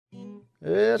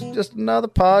It's just another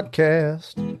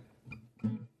podcast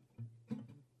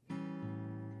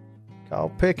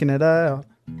called Picking It Out.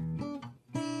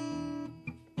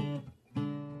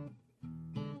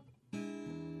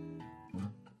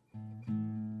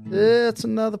 It's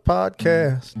another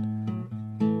podcast.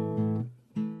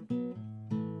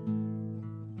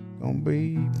 Gonna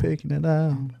be picking it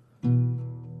out.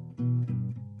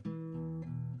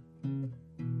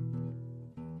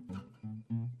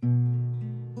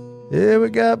 Yeah, we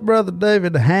got Brother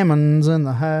David Hammonds in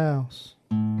the house.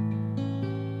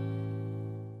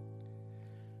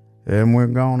 And we're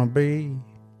gonna be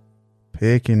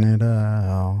picking it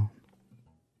out.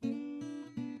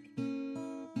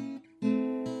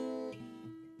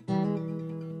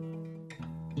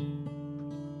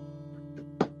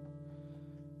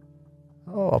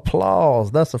 Oh,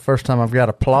 applause. That's the first time I've got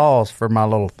applause for my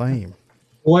little theme.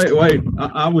 Wait.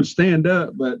 I would stand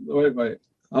up, but wait.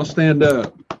 I'll stand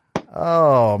up.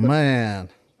 Oh, man.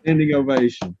 Standing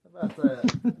ovation. How about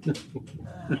that?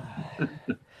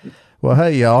 Well,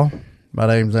 hey, y'all. My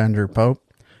name's Andrew Pope.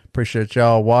 Appreciate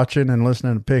y'all watching and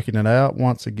listening to Picking It Out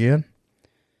once again.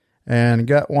 And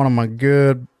got one of my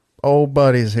good old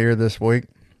buddies here this week.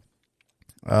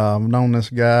 I've known this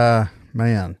guy,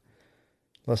 man,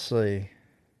 let's see.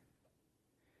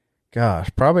 Gosh,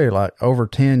 probably like over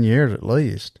 10 years at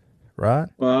least, right?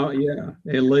 Well, yeah,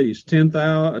 at least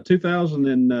 10,000, 2000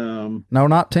 and No,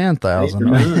 not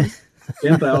 10,000.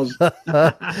 10,000.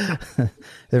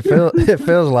 It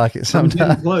feels like it I'm sometimes.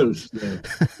 getting close.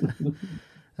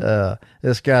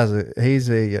 This guy's he's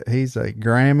a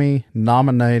Grammy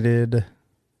nominated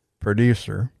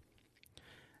producer.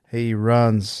 He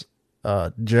runs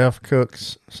Jeff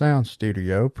Cook's sound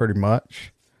studio pretty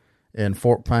much in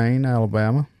Fort Payne,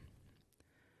 Alabama.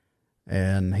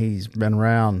 And he's been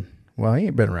around, well, he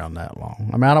ain't been around that long.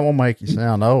 I mean, I don't want to make you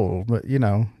sound old, but, you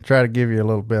know, try to give you a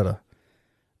little bit of,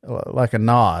 like a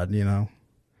nod, you know.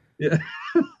 Yeah.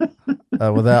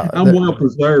 Without, I'm well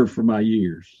preserved for my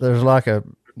years. There's like a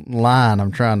line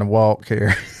I'm trying to walk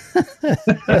here.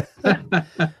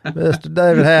 Mr.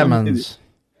 David Hammonds.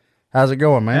 How's it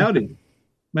going, man? Howdy.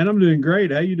 Man, I'm doing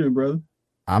great. How you doing, brother?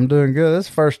 I'm doing good. This is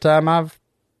the first time I've,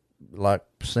 like,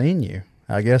 seen you.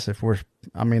 I guess this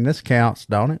counts,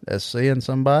 don't it, as seeing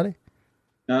somebody?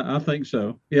 I think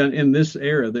so. Yeah, in this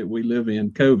era that we live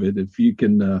in, COVID, if you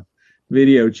can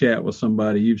video chat with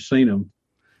somebody, you've seen them.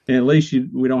 And at least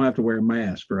we don't have to wear a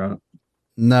mask, right?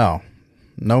 No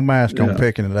mask on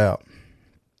Picking It Out.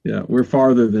 Yeah, we're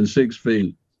farther than 6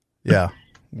 feet. Yeah,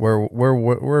 we're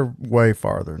way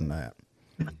farther than that.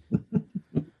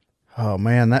 Oh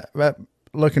man, that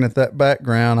looking at that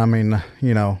background, I mean,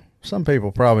 you know, some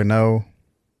people probably know,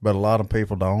 but a lot of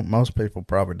people don't. Most people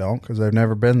probably don't because they've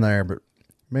never been there. But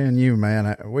me and you,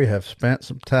 man, we have spent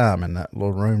some time in that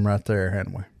little room right there,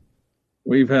 haven't we?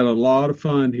 We've had a lot of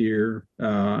fun here.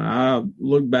 I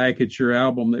look back at your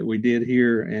album that we did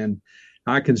here, and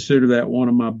I consider that one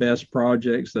of my best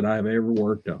projects that I've ever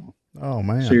worked on. Oh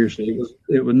man, seriously,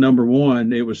 it was number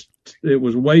one. It was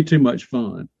way too much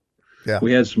fun. Yeah,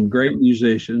 we had some great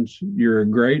musicians. You're a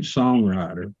great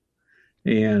songwriter,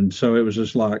 and so it was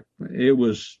just like it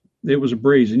was a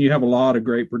breeze. And you have a lot of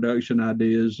great production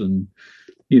ideas, and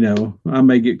you know, I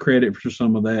may get credit for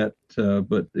some of that,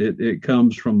 but it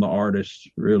comes from the artist,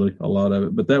 really, a lot of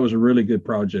it. But that was a really good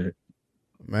project.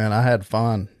 Man, I had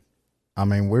fun. I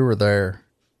mean, we were there.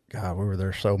 God, we were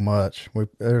there so much.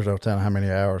 There's no telling how many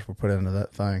hours we put into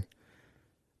that thing.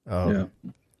 Yeah.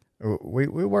 We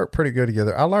worked pretty good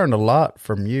together. I learned a lot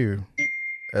from you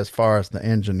as far as the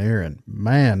engineering.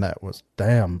 Man, that was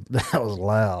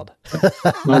loud.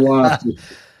 My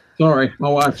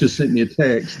wife just sent me a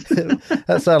text.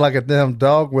 That sounded like a damn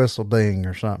dog whistle ding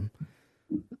or something.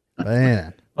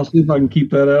 Man. I'll see if I can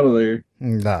keep that out of there.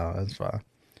 No, that's fine.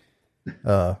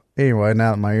 Anyway,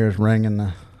 now that my ear's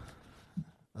ringing,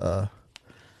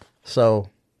 so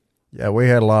yeah, we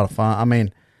had a lot of fun. I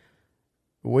mean,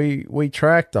 we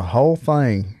tracked the whole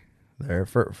thing there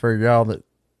for y'all that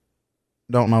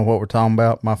don't know what we're talking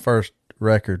about. My first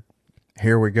record,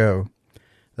 Here We Go,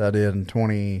 that I did in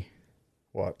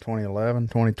 2011,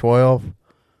 2012.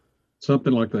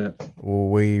 Something like that.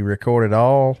 We recorded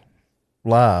all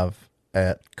live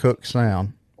at Cook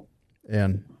Sound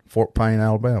in Fort Payne,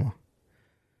 Alabama.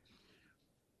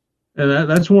 And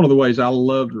that's one of the ways I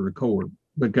love to record,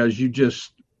 because you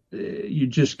just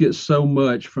get so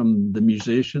much from the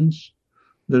musicians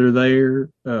that are there,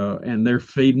 and they're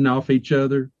feeding off each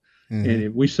other. Mm-hmm. And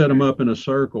if we set them up in a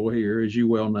circle here, as you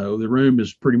well know, the room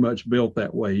is pretty much built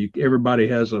that way. Everybody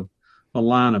has a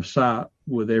line of sight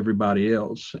with everybody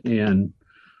else. And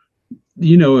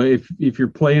if you're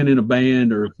playing in a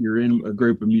band or if you're in a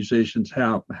group of musicians,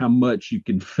 how much you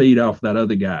can feed off that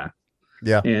other guy.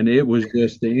 Yeah. And it was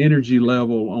just the energy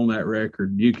level on that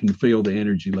record. You can feel the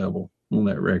energy level on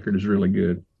that record is really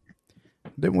good.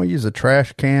 Didn't we use a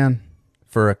trash can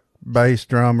for a bass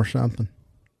drum or something?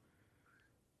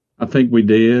 I think we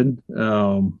did.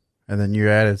 And then you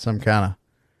added some kind of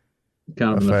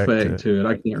an effect to it.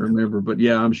 I can't remember, but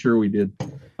yeah, I'm sure we did.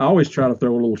 I always try to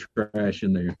throw a little trash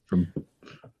in there from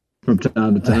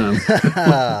time to time.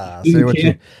 See what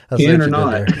you can or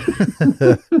not.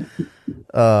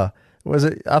 Was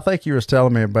it? I think you was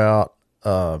telling me about.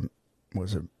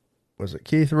 Was it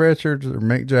Keith Richards or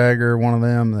Mick Jagger? One of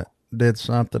them that did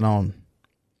something on.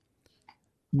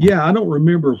 Yeah, I don't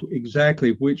remember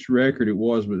exactly which record it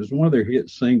was, but it's one of their hit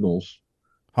singles.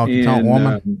 Honky Tonk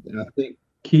Woman. I think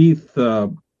Keith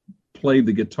played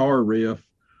the guitar riff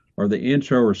or the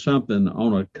intro or something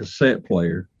on a cassette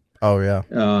player. Oh yeah.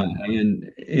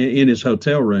 And in his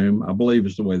hotel room, I believe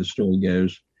is the way the story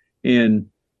goes. And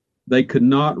they could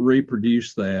not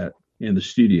reproduce that in the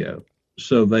studio.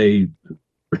 So they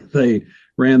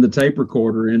ran the tape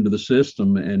recorder into the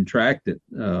system and tracked it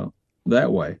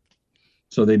that way.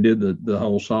 So they did the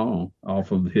whole song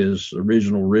off of his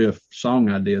original riff song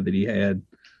idea that he had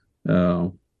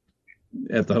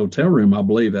at the hotel room. I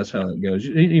believe that's how it goes.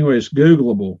 Anyway, it's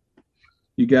Googleable.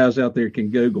 You guys out there can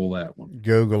Google that one.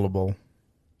 Googleable.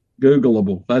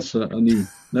 That's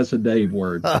a Dave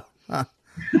word.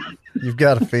 You've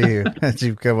got a few that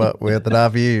you've come up with that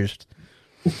I've used.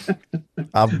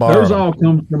 I've borrowed. Those all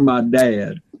come from my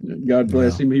dad. God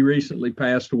bless him. He recently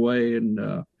passed away,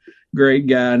 and great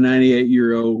guy,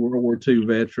 98-year-old World War II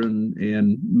veteran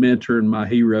and mentor and my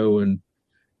hero, and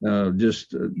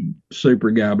just a super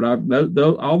guy. But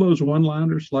all those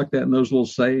one-liners like that and those little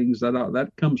sayings,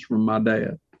 that comes from my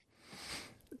dad.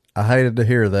 I hated to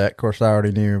hear that. Of course, I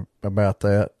already knew about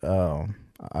that.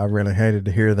 I really hated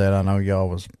to hear that. I know y'all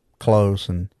was close,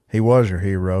 and he was your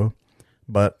hero.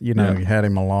 But, you had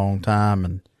him a long time,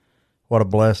 and what a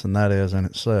blessing that is in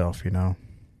itself,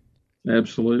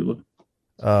 Absolutely.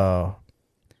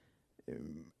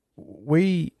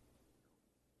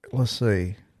 Let's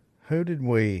see, who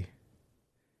did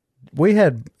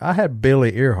I had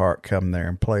Billy Earhart come there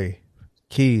and play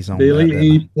keys on Billy. That,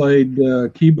 he played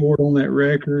keyboard on that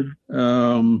record.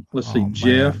 Let's see,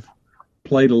 Jeff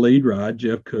played a lead ride.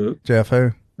 Jeff Cook. Jeff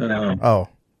who?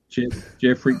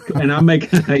 Jeffrey, and I may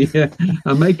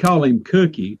call him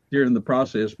Cookie during the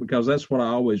process because that's what I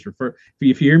always refer.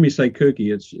 If you hear me say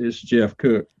Cookie, it's Jeff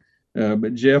Cook.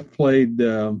 But Jeff played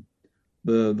the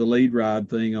lead ride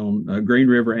thing on Green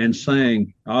River and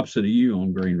sang opposite of you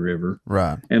on Green River.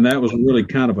 Right. And that was really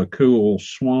kind of a cool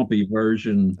swampy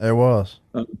version. It was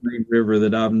of Green River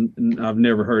that I've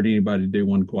never heard anybody do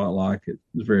one quite like it.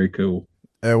 It was very cool.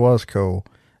 It was cool,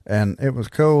 and it was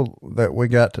cool that we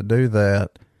got to do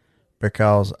that.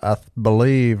 Because I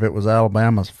believe it was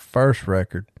Alabama's first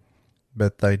record,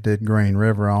 but they did Green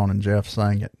River on, and Jeff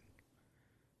sang it.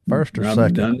 First or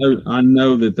second? I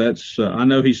know that's. I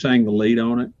know he sang the lead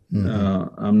on it.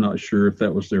 Mm-hmm. I'm not sure if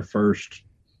that was their first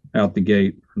out the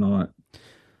gate or not.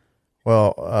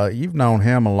 Well, you've known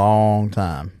him a long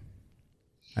time,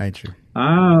 ain't you?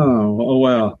 Oh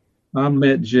well. I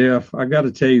met Jeff. I got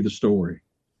to tell you the story.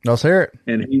 Let's hear it.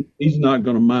 And he's not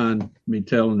going to mind me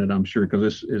telling it, I'm sure,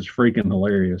 because it's freaking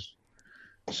hilarious.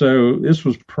 So this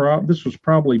was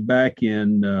probably back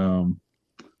in let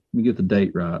me get the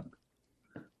date right,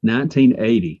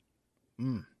 1980,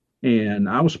 and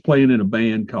I was playing in a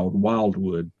band called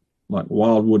Wildwood, like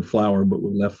Wildwood Flower, but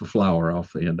we left the flower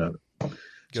off the end of it.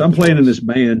 So I'm playing in this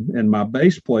band, and my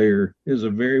bass player is a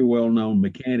very well-known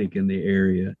mechanic in the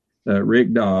area,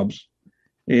 Rick Dobbs.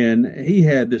 And he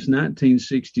had this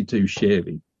 1962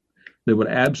 Chevy that would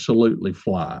absolutely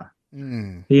fly.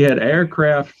 He had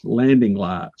aircraft landing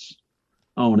lights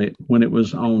on it when it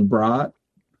was on bright.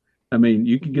 I mean,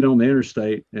 you could get on the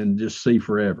interstate and just see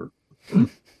forever.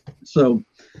 So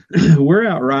we're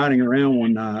out riding around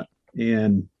one night,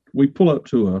 and we pull up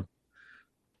to a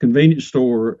convenience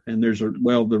store, and there's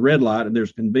the red light, and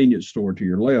there's a convenience store to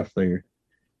your left there.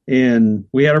 And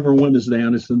we had our windows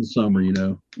down. It's in the summer,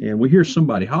 and we hear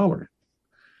somebody hollering.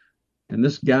 And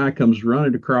this guy comes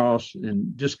running across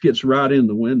and just gets right in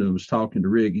the window and was talking to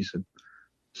Rick. He said,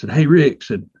 "Hey, Rick,"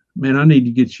 said, "man, I need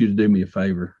to get you to do me a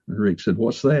favor." And Rick said,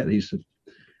 "What's that?" He said,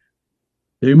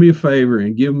 "Do me a favor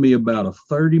and give me about a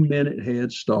 30-minute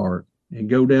head start and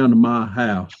go down to my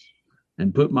house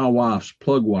and put my wife's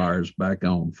plug wires back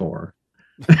on for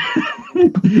her."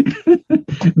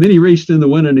 Then he reached in the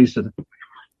window and he said,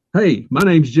 "Hey, my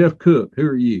name's Jeff Cook. Who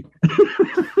are you?"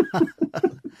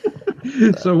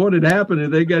 So what had happened is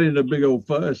they got into a big old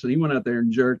fuss, and he went out there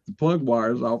and jerked the plug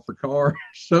wires off her car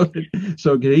so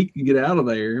he could get out of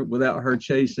there without her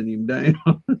chasing him down.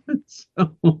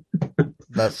 So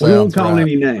That we won't sounds call right.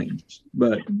 any names,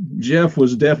 but Jeff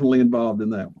was definitely involved in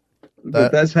that one. But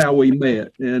That that's how we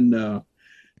met, and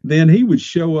then he would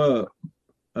show up.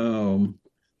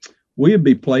 We'd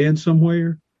be playing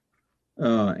somewhere,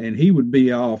 and he would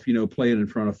be off, playing in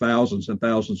front of thousands and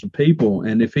thousands of people.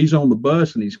 And if he's on the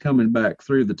bus and he's coming back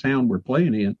through the town we're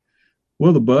playing in,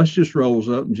 well, the bus just rolls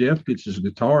up and Jeff gets his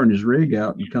guitar and his rig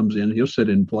out and comes in. He'll sit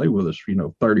in and play with us for,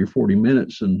 30 or 40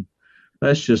 minutes. And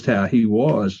that's just how he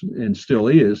was and still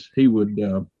is. He would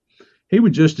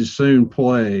just as soon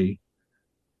play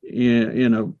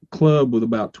in a club with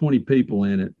about 20 people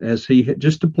in it as he had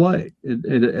just to play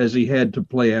as he had to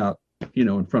play out,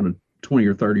 in front of 20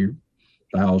 or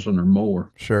 30,000 or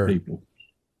more sure. people.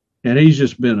 And he's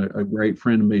just been a great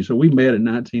friend of me. So we met in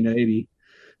 1980.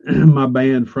 My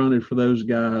band fronted for those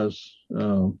guys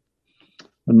a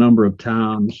number of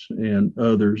times and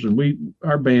others. And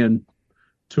our band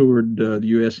toured the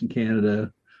U.S. and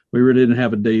Canada. We really didn't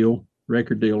have a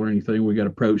record deal or anything. We got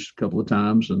approached a couple of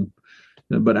times,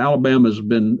 but Alabama's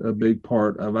been a big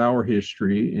part of our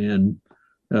history and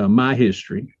my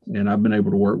history. And I've been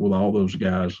able to work with all those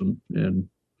guys and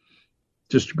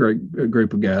just a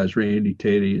group of guys, Randy,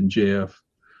 Teddy, and Jeff,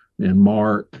 and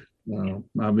Mark.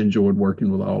 I've enjoyed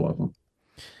working with all of them.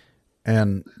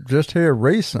 And just here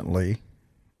recently,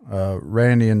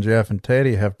 Randy and Jeff and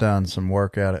Teddy have done some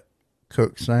work out at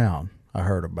Cook Sound, I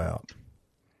heard about.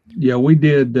 Yeah, we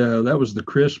did. That was the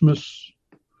Christmas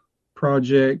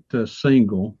project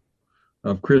single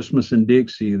of Christmas in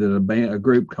Dixie that a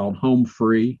group called Home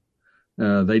Free.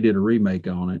 They did a remake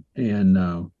on it.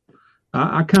 And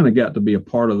I kind of got to be a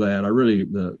part of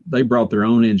that. They brought their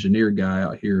own engineer guy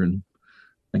out here, and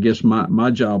I guess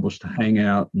my job was to hang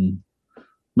out and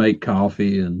make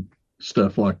coffee and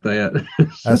stuff like that.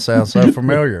 That sounds so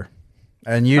familiar.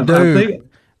 And you do,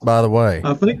 by the way.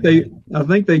 I think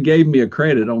they gave me a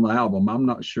credit on the album. I'm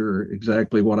not sure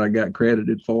exactly what I got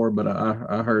credited for, but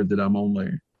I heard that I'm on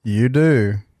there. You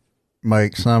do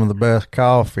make some of the best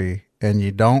coffee, and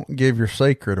you don't give your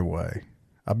secret away.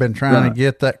 I've been trying to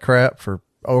get that crap for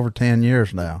over 10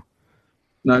 years now.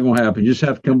 Not going to happen. You just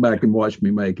have to come back and watch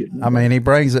me make it. I mean, he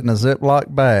brings it in a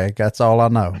Ziploc bag. That's all I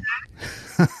know.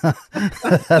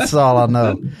 That's all I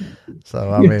know.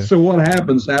 So, I mean. So what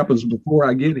happens before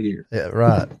I get here. Yeah,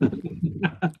 right.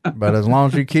 But as long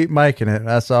as you keep making it,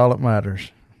 that's all that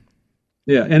matters.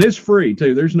 Yeah, and it's free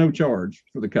too. There's no charge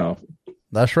for the coffee.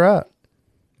 That's right.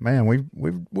 Man,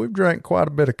 we've drank quite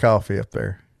a bit of coffee up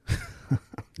there.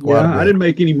 Yeah, I didn't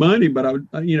make any money, but I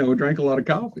drank a lot of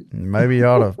coffee. Maybe you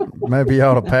ought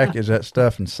to package that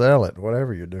stuff and sell it,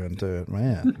 whatever you're doing to it,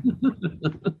 man.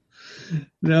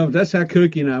 No, that's how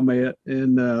Cookie and I met.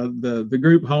 And the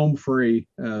group Home Free,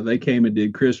 they came and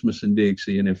did Christmas in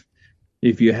Dixie. And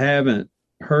if you haven't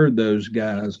heard those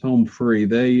guys, Home Free,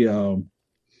 they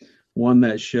won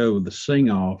that show, the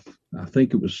Sing Off. I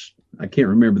think I can't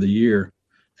remember the year,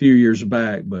 a few years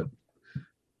back, but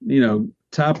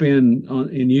type in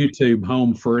YouTube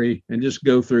Home Free and just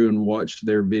go through and watch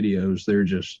their videos. They're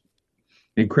just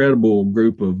incredible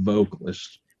group of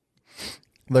vocalists.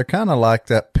 They're kind of like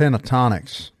that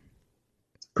Pentatonics.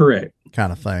 Correct.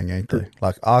 Kind of thing, ain't they?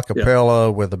 Like a cappella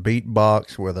with a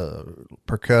beatbox with a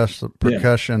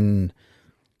percussion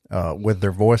with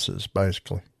their voices,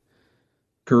 basically.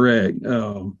 Correct.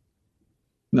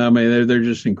 No, I mean, they're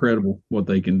just incredible what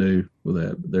they can do with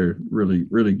that. They're really,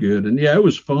 really good. And yeah, it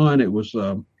was fun. It was,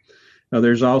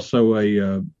 there's also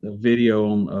a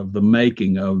video of the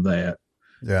making of that.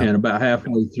 Yeah. And about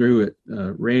halfway through it,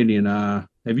 Randy and I,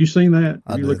 have you seen that?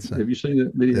 Have you seen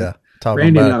that video? Yeah. Talking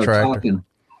Randy about and I tractor. were talking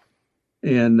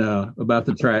and about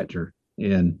the tractor.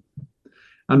 And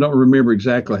I don't remember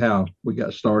exactly how we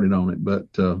got started on it, but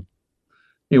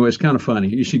anyway, it's kind of funny.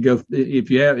 You should go if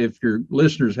your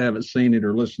listeners haven't seen it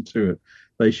or listened to it,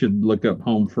 they should look up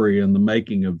Home Free and the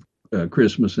making of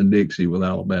Christmas in Dixie with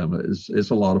Alabama. It's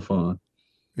a lot of fun.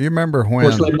 You remember when?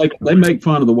 Of course, they make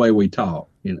fun of the way we talk.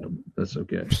 That's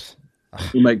okay.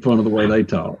 We make fun of the way they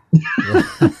talk.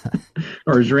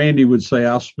 Or as Randy would say,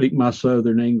 I'll speak my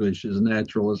Southern English as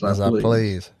natural as I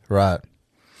please. Right.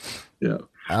 Yeah.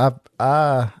 I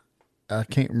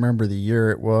can't remember the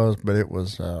year it was, but it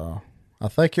was. I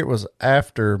think it was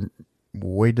after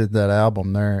we did that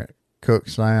album there at Cook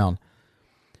Sound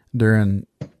during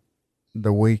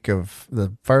the week of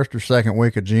the first or second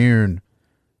week of June.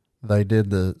 They did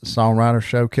the songwriter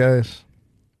showcase.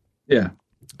 Yeah.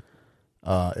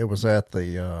 It was at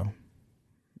the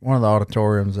one of the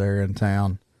auditoriums there in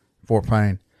town, Fort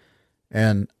Payne,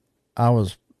 And I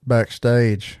was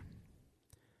backstage.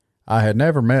 I had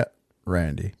never met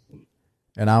Randy,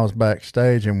 and I was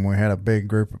backstage, and we had a big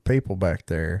group of people back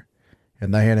there,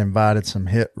 and they had invited some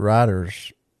hit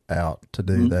writers out to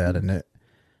do that, and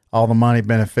all the money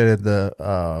benefited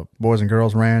the Boys and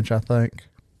Girls Ranch, I think.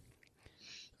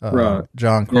 Right.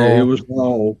 John Kroll. Yeah, it was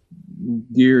all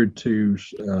geared to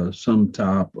some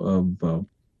type of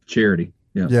charity.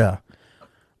 Yeah. Yeah.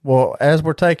 Well, as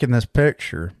we're taking this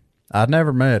picture, I'd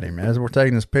never met him. As we're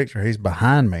taking this picture, he's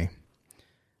behind me,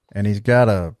 and he's got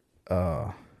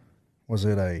I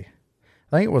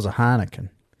think it was a Heineken,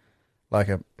 like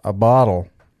a bottle,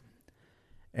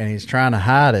 and he's trying to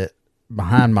hide it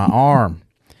behind my arm.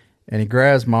 And he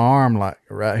grabs my arm like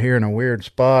right here in a weird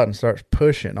spot and starts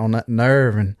pushing on that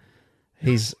nerve. And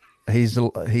he's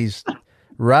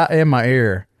right in my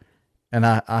ear. And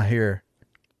I hear,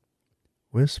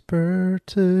 "Whisper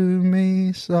to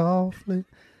me softly."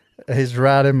 He's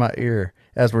right in my ear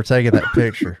as we're taking that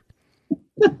picture.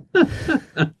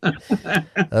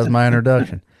 That was my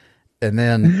introduction. And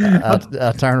then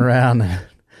I turned around and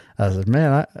I said,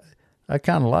 "Man, I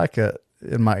kind of like it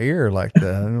in my ear like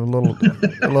that.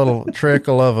 A little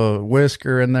trickle of a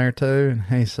whisker in there too." And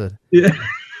he said, Yeah.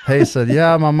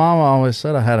 "Yeah, my mama always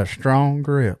said I had a strong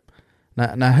grip."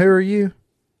 Now who are you?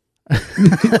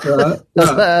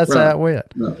 That's how it went.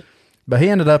 Right. But he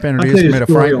ended up introducing me to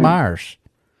Frank Myers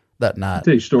that night. I'll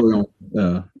tell you a story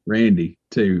on Randy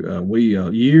too. We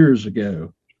years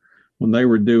ago when they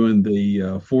were doing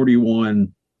the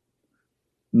 41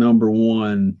 number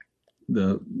one,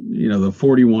 the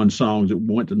 41 songs that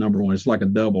went to number one. It's like a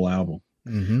double album.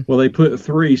 Mm-hmm. Well, they put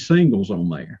 3 singles on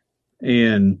there,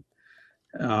 and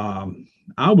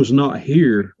I was not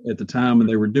here at the time, and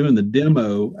they were doing the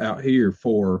demo out here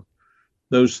for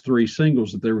those 3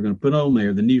 singles that they were going to put on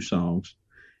there, the new songs.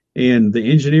 And the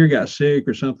engineer got sick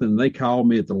or something. And they called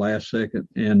me at the last second,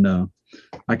 and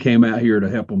I came out here to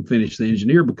help them finish the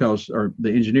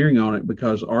engineering on it,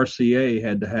 because RCA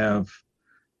had to have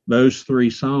those 3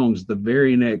 songs the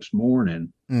very next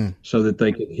morning so that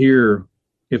they could hear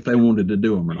if they wanted to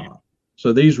do them or not.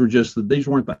 So these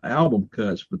weren't the album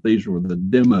cuts, but these were the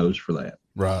demos for that.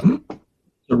 Right.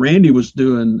 So Randy was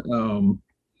doing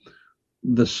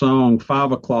the song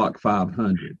 5 o'clock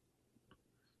 500,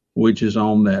 which is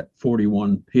on that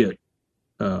 41 hit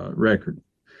record.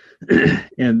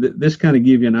 And this kind of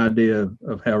give you an idea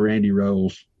of how Randy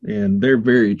rolls, and they're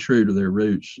very true to their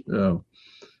roots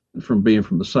from being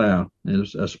from the South, and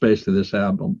especially this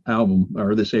album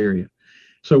or this area.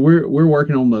 So we're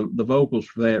working on the vocals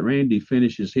for that. Randy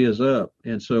finishes his up,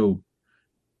 and so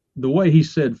the way he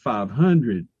said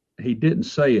 500, he didn't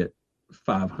say it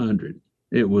 500.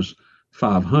 It was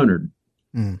 500.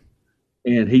 Mm.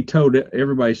 And he told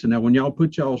everybody, said, "Now when y'all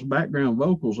put y'all's background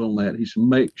vocals on that," he said,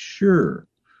 "make sure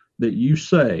that you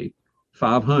say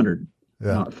 500,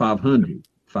 not 500,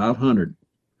 500.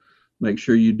 Make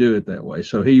sure you do it that way."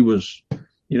 So he was,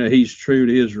 he's true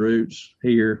to his roots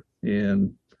here,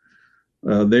 and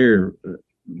they're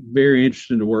very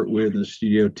interesting to work with in the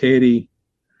studio. Teddy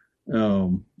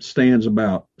stands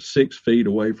about 6 feet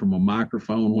away from a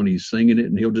microphone when he's singing it,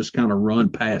 and he'll just kind of run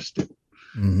past it.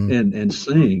 Mm-hmm. and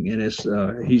sing, and it's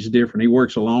he's different. He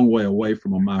works a long way away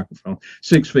from a microphone.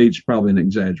 6 feet is probably an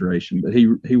exaggeration, but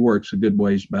he works a good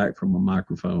ways back from a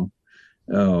microphone.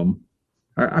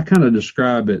 I kind of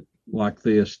describe it like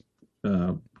this: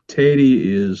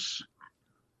 Teddy is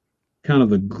kind of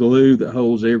the glue that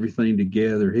holds everything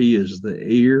together. He is the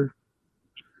ear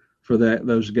for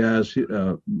those guys.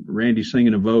 Randy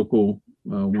singing a vocal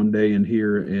one day in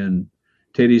here, and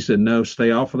Teddy said, "No,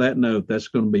 stay off of that note. That's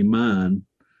going to be mine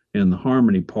and the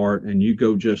harmony part, and you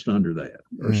go just under that,"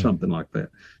 or something like that.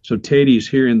 So Teddy's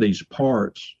hearing these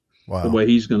parts, the way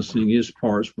he's going to sing his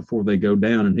parts before they go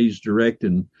down, and he's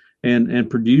directing and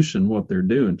producing what they're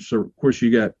doing. So, of course,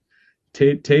 you got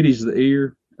Teddy's the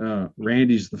ear,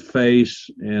 Randy's the face,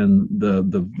 and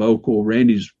the vocal.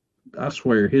 Randy's, I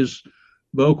swear, his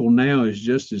vocal now is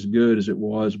just as good as it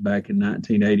was back in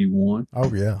 1981.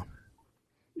 Oh, yeah.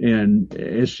 And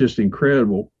it's just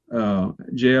incredible.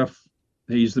 Jeff,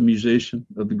 he's the musician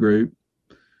of the group,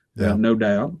 no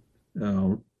doubt.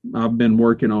 I've been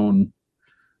working on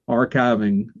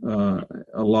archiving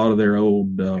a lot of their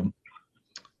old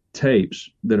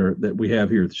tapes that we have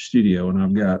here at the studio, and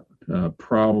I've got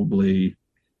probably,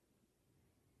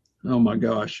 oh my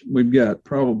gosh, we've got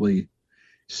probably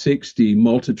 60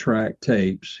 multi-track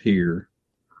tapes here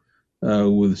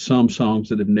with some songs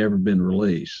that have never been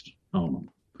released on them.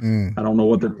 I don't know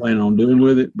what they're planning on doing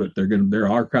with it, but they're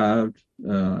archived.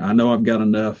 I know I've got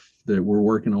enough that we're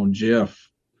working on Jeff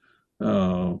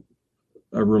a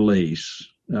release,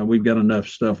 we've got enough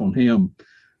stuff on him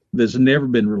that's never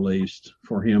been released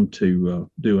for him to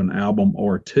do an album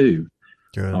or two.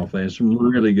 Good. Off that. Some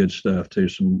really good stuff too.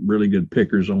 Some really good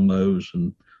pickers on those,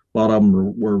 and a lot of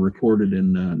them were recorded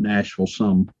in Nashville.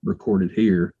 Some recorded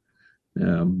here,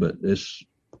 but it's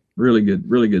really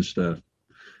good stuff.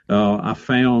 I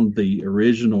found the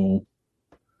original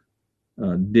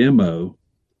demo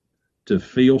to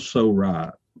 "Feel So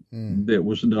Right" that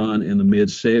was done in the mid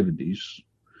 '70s,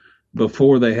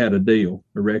 before they had a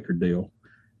record deal.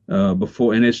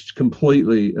 Before, and it's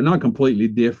not completely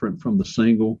different from the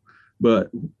single,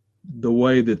 but the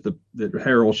way that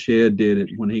Harold Shedd did it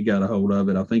when he got a hold of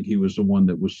it, I think he was the one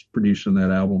that was producing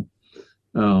that album.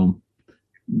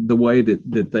 The way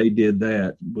that they did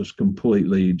that was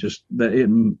completely just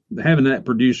having that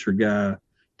producer guy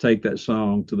take that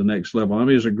song to the next level. I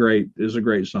mean, it's a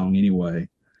great song anyway.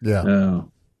 Yeah.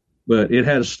 But it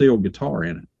had a steel guitar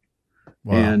in it.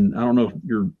 Wow. And I don't know if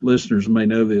your listeners may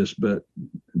know this, but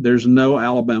there's no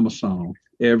Alabama song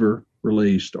ever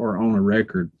released or on a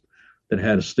record that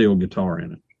had a steel guitar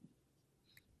in it.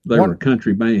 They were a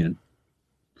country band.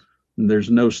 And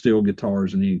there's no steel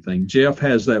guitars in anything. Jeff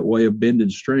has that way of bending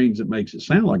strings that makes it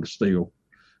sound like a steel.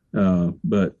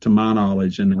 But to my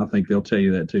knowledge, and I think they'll tell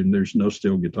you that too, there's no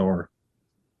steel guitar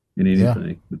in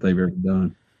anything that they've ever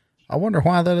done. I wonder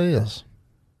why that is.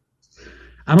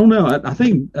 I don't know. I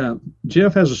think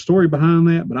Jeff has a story behind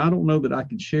that, but I don't know that I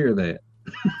can share that.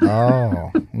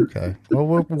 Oh, okay.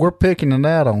 Well, we're picking it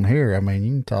out on here. I mean,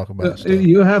 you can talk about stuff.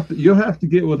 You'll have to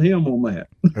get with him on that.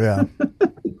 Yeah.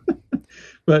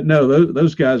 But no,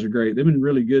 those guys are great. They've been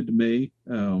really good to me.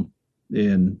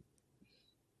 And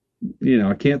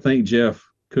I can't thank Jeff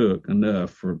Cook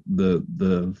enough for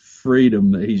the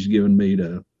freedom that he's given me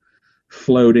to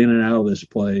float in and out of this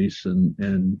place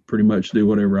and pretty much do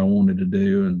whatever I wanted to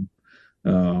do.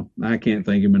 And I can't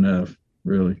thank him enough,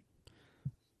 really.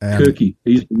 And Cookie,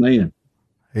 he's the man.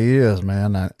 He is,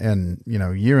 man. And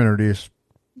you introduced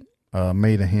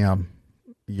me to him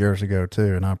years ago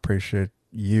too, and I appreciate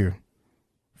you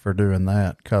for doing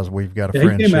that, because we've got a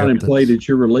friendship. He came out and played at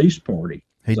your release party.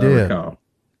 He did.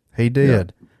 He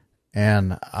did. Yeah.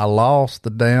 And I lost the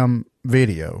damn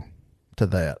video to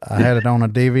that. I had it on a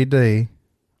DVD.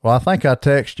 Well, I think I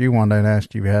texted you one day and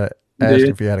asked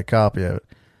if you had a copy of it.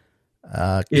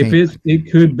 If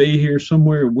it could be here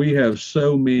somewhere, we have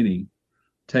so many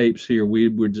tapes here. We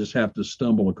would just have to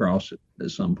stumble across it at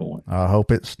some point. I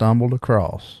hope it stumbled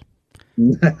across.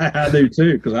 I do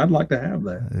too, because I'd like to have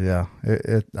that. Yeah,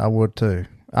 I would too.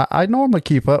 I normally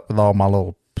keep up with all my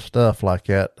little stuff like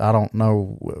that. I don't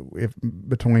know if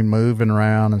between moving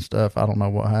around and stuff, I don't know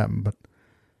what happened, but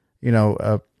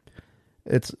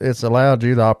it's allowed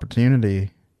you the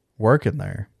opportunity working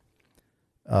there,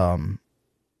 to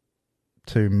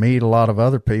meet a lot of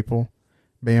other people,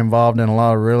 be involved in a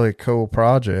lot of really cool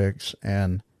projects,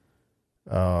 and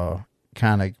kind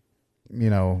of,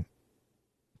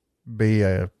 be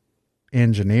a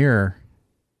engineer,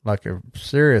 like a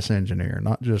serious engineer,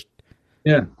 not just,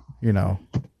 Well,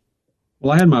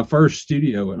 I had my first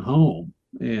studio at home,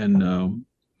 and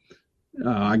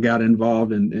I got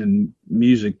involved in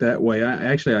music that way.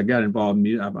 I got involved in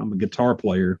music. I'm a guitar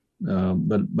player,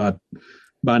 but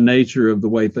by nature of the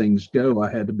way things go,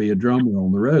 I had to be a drummer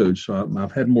on the road. So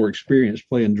I've had more experience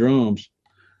playing drums.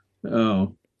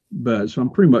 But so I'm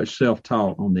pretty much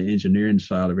self-taught on the engineering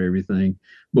side of everything.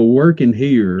 But working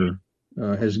here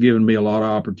has given me a lot of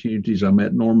opportunities. I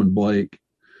met Norman Blake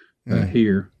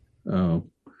here.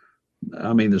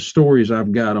 I mean, the stories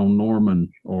I've got on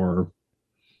Norman are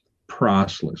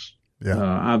priceless.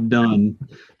 Yeah.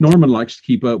 Norman likes to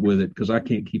keep up with it because I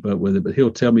can't keep up with it, but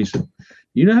he'll tell me, he said,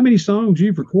 "You know how many songs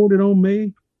you've recorded on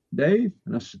me, Dave?"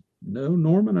 And I said, "No,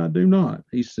 Norman, I do not."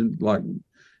 He said,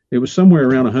 it was somewhere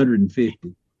around 150.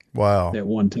 Wow. At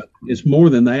one time. It's more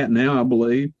than that now, I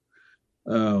believe.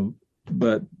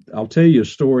 But I'll tell you a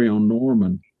story on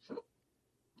Norman.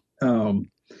 For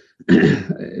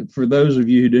those of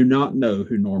you who do not know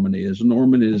who Norman is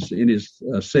in his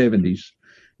 70s.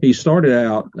 He started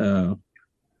out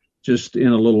just in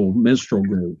a little minstrel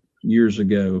group years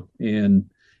ago, and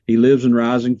he lives in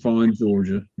Rising Fawn,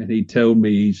 Georgia. And he told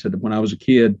me, he said, when I was a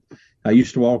kid, I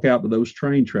used to walk out to those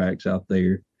train tracks out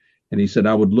there. And he said,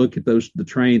 I would look at the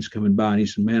trains coming by, and he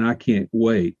said, "Man, I can't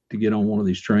wait to get on one of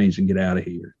these trains and get out of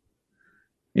here."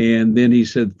 And then he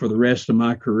said, for the rest of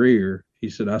my career, he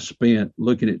said, I spent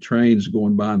looking at trains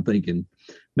going by and thinking,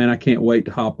 "Man, I can't wait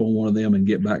to hop on one of them and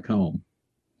get back home."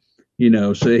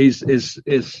 So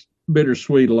it's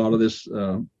bittersweet, a lot of this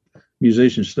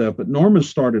musician stuff. But Norman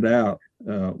started out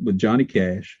with Johnny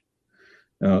Cash,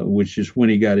 which is when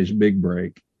he got his big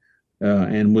break.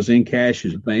 and was in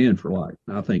Cash's band for like,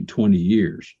 I think 20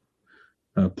 years.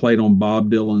 Played on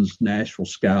Bob Dylan's Nashville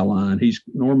Skyline.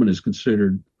 Norman is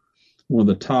considered one of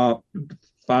the top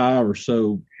 5 or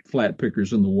so flat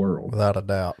pickers in the world. Without a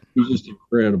doubt. He's just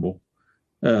incredible.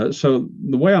 So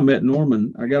the way I met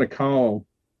Norman, I got a call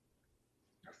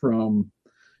from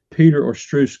Peter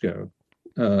Ostrusko,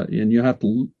 and you have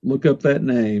to look up that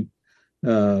name.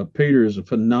 Peter is a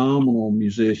phenomenal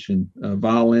musician,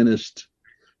 violinist,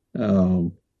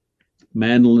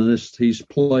 mandolinist. He's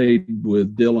played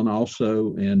with Dylan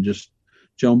also, and just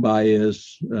Joan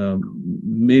Baez,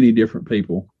 many different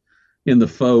people in the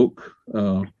folk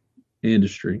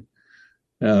industry.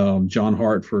 John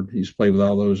Hartford, he's played with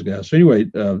all those guys. So anyway,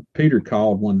 Peter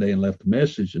called one day and left a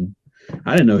message, and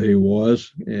I didn't know who he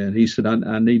was. And he said,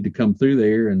 I need to come through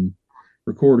there and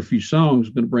record a few songs.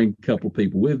 I'm going to bring a couple of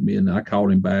people with me. And I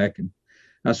called him back, and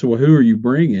I said, well, who are you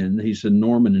bringing? He said,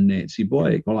 Norman and Nancy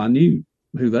Blake. Well, I knew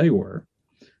who they were.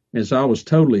 And so I was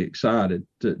totally excited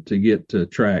to get to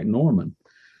track Norman.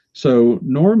 So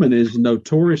Norman is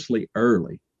notoriously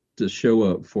early to show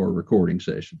up for a recording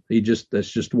session. That's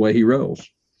just the way he rolls.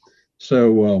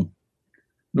 So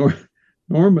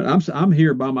Norman, I'm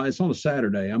here it's on a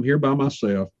Saturday. I'm here by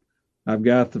myself. I've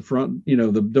got the front,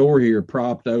 the door here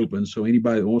propped open, so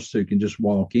anybody that wants to can just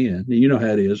walk in. You know how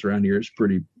it is around here. It's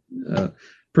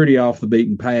pretty off the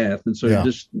beaten path, and so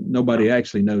just nobody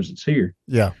actually knows it's here.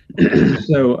 Yeah.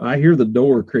 So I hear the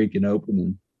door creaking open,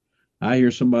 and I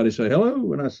hear somebody say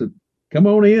hello, and I said, "Come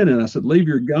on in." And I said, "Leave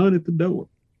your gun at the door."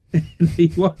 And he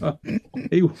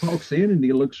walks in and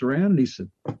he looks around and he said,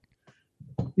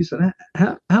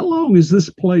 how long has this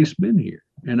place been here?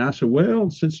 And I said, well,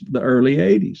 since the early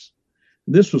 80s.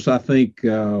 This was, I think,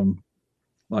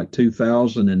 like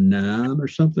 2009 or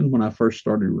something when I first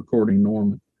started recording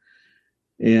Norman.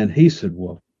 And he said,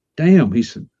 well, damn. He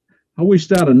said, I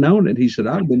wished I'd have known it. He said,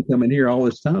 I've been coming here all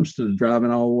this time instead of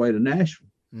driving all the way to Nashville.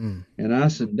 And I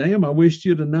said, damn, I wished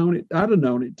you'd have known it. I'd have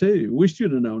known it too. Wished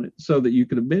you'd have known it so that you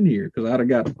could have been here, because I'd have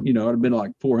got, I'd have been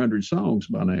like 400 songs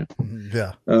by now.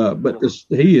 Yeah. But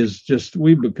he is just,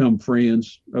 we've become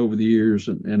friends over the years,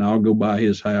 and I'll go by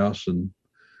his house and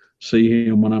see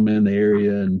him when I'm in the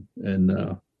area.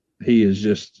 And he is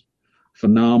just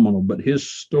phenomenal. But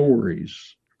his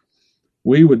stories,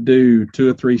 we would do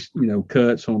 2 or 3,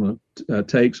 cuts on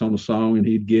takes on a song, and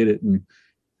he'd get it, and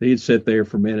he'd sit there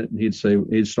for a minute and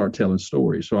he'd start telling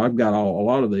stories. So I've got a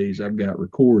lot of these I've got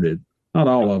recorded, not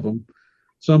all of them.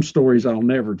 Some stories I'll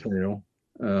never tell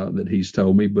that he's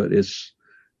told me, but it's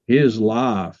his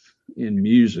life in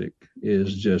music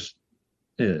is just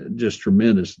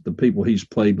tremendous. The people he's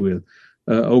played with,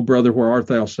 Oh Brother, Where Art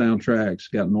Thou soundtracks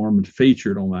got Norman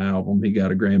featured on the album. He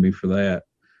got a Grammy for that.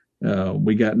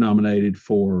 We got nominated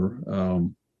for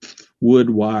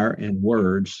Wood, Wire, and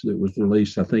Words that was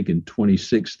released, I think, in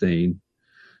 2016.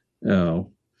 A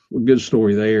good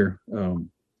story there.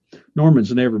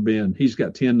 Norman's never been, he's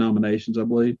got 10 nominations, I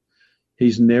believe.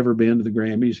 He's never been to the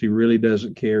Grammys. He really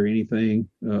doesn't care anything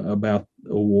about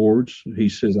awards. He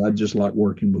says, I just like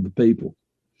working with the people.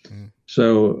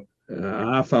 So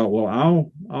I thought,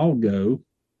 well, I'll go.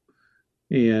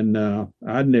 And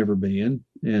I'd never been.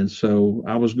 And so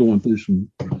I was going through some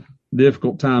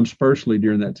difficult times personally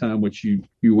during that time, which you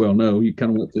well know. You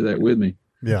kind of went through that with me.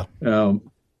 Yeah.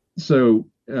 So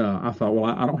I thought, well,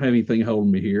 I don't have anything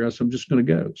holding me here. I said, I'm just going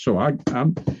to go. So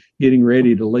I'm getting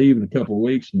ready to leave in a couple of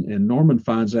weeks, and Norman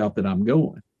finds out that I'm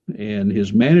going. And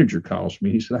his manager calls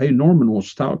me. He said, hey, Norman wants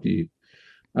to talk to you.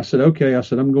 I said, okay. I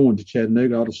said, I'm going to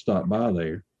Chattanooga. I'll just stop by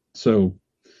there. So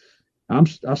I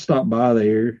stopped by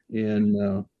there,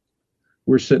 and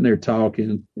we're sitting there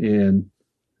talking, and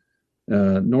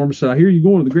Norman said, I hear you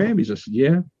going to the Grammys. I said,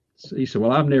 yeah. He said,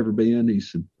 well, I've never been. He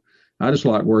said, I just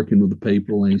like working with the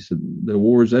people. And he said, the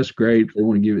awards, that's great. If they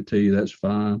want to give it to you, that's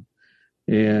fine.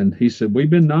 And he said, we've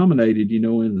been nominated,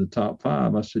 into the top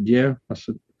 5. I said, yeah. I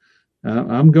said,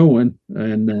 I'm going.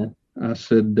 And I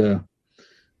said,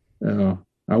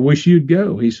 I wish you'd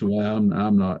go. He said, well,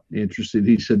 I'm not interested.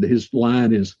 He said, his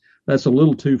line is, that's a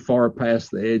little too far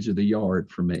past the edge of the yard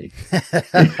for me.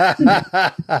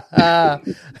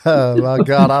 Oh my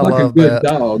God, I like love a good that.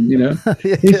 dog,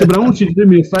 He said, but I want you to do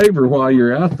me a favor while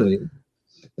you're out there.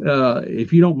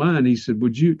 If you don't mind, he said,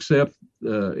 would you accept,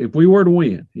 if we were to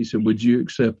win, he said, would you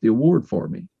accept the award for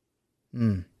me?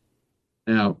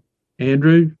 Now,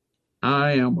 Andrew,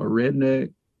 I am a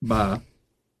redneck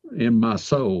in my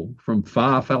soul from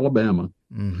Fife, Alabama.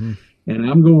 And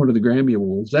I'm going to the Grammy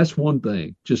Awards. That's one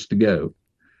thing, just to go.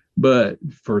 But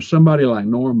for somebody like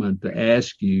Norman to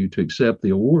ask you to accept the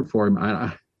award for him,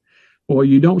 well,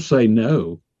 you don't say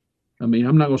no. I mean,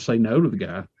 I'm not going to say no to the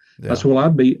guy. I said, well, I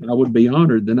would be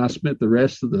honored. Then I spent the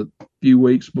rest of the few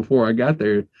weeks before I got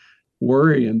there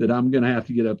worrying that I'm going to have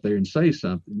to get up there and say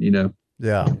something, you know?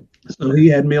 Yeah. So he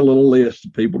had me a little list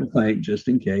of people to thank just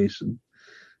in case. And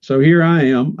so here I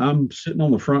am. I'm sitting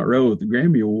on the front row at the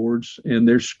Grammy Awards, and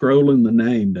they're scrolling the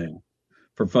name down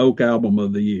for Folk Album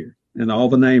of the Year. And all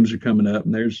the names are coming up,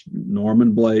 and there's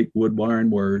Norman Blake, Woodwiring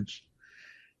Words.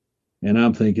 And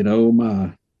I'm thinking, oh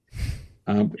my,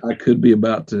 I could be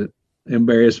about to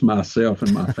embarrass myself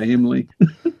and my family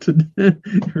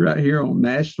right here on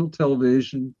national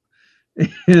television.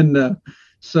 And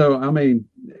so, I mean,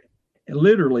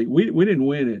 literally, we didn't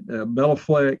win it. Bella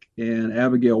Fleck and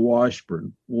Abigail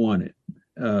Washburn won it.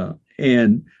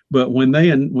 But when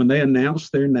they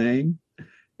announced their name,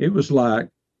 it was like,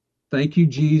 thank you,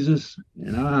 Jesus,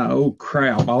 and oh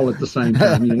crap, all at the same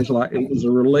time. You know, it was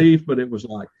a relief, but it was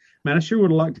like, man, I sure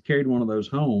would have liked to carry one of those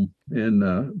home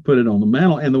and put it on the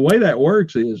mantle. And the way that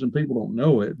works is, and people don't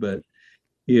know it, but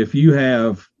if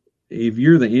you're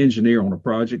the engineer on a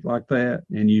project like that,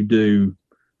 and you do,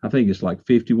 I think it's like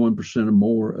 51% or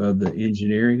more of the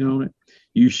engineering on it,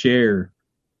 you share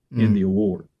in the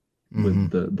award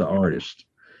with the artist,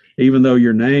 even though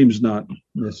your name's not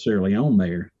necessarily on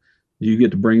there. You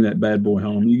get to bring that bad boy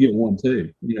home. You get one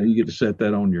too. You know, you get to set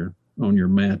that on your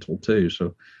mantle too.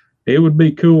 So it would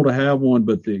be cool to have one,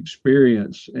 but the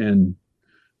experience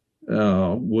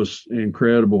was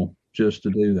incredible just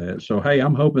to do that. So hey,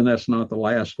 I'm hoping that's not the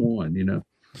last one. You know,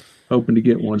 hoping to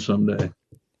get one someday.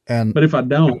 But if I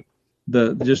don't,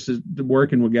 just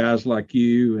working with guys like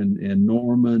you and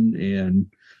Norman and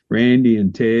Randy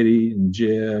and Teddy and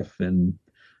Jeff and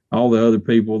all the other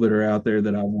people that are out there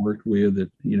that I've worked with, that,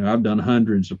 you know, I've done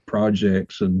hundreds of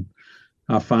projects, and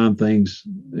I find things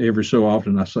every so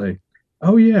often. I say,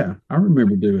 oh yeah, I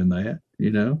remember doing that,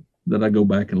 you know, that I go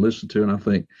back and listen to, and I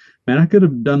think, man, I could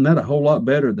have done that a whole lot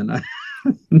better than I.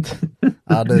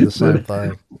 I do the same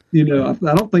thing. You know,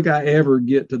 I don't think I ever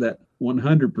get to that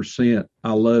 100%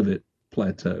 I love it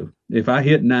plateau. If I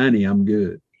hit 90, I'm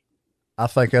good. I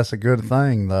think that's a good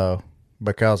thing though,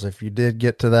 because if you did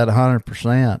get to that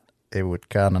 100%,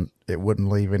 it wouldn't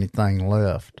leave anything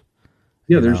left.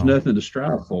 Yeah, there's nothing to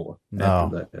strive for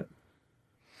after that.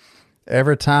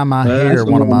 Every time I hear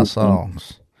one of my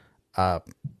songs,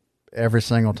 every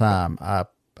single time I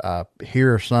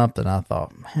hear something, I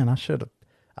thought, man, I should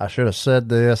have said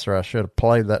this, or I should have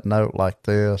played that note like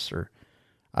this, or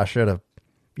I should have,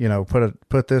 you know,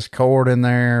 put this chord in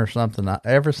there or something.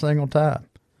 Every single time.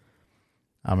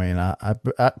 I mean, I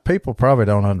people probably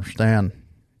don't understand,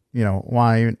 you know,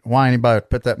 why anybody would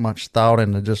put that much thought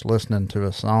into just listening to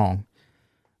a song.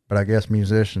 But I guess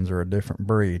musicians are a different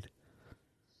breed,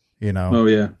 you know. Oh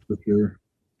yeah, for sure.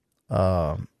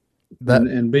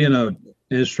 And being a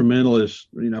instrumentalist,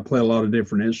 you know, I play a lot of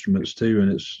different instruments too,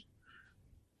 and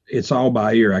it's all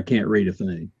by ear. I can't read a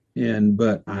thing,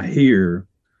 but I hear,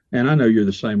 and I know you're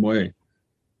the same way.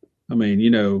 I mean, you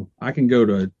know, I can go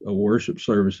to a worship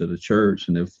service at a church,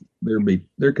 and if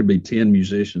there could be 10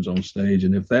 musicians on stage,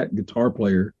 and if that guitar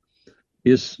player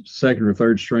is second or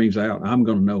third strings out, I'm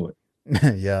going to know it.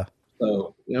 Yeah.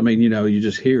 So, I mean, you know, you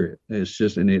just hear it. It's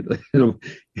just, and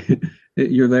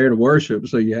you're there to worship,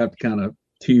 so you have to kind of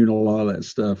tune a lot of that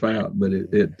stuff out. But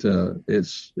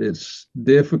it's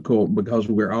difficult because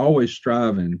we're always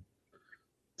striving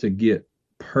to get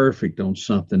perfect on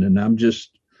something, and I'm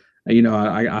just, you know,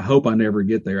 I hope I never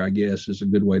get there, I guess is a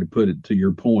good way to put it. To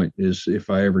your point, is if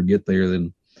I ever get there,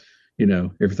 then, you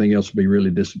know, everything else will be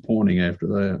really disappointing after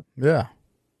that. Yeah.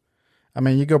 I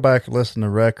mean, you go back and listen to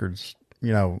records,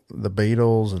 you know, the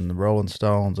Beatles and the Rolling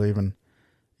Stones, even,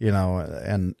 you know,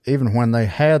 and even when they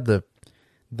had the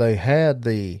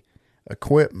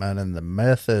equipment and the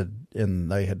method,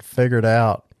 and they had figured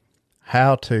out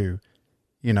how to,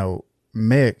 you know,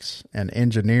 mix and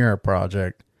engineer a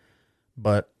project,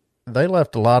 but they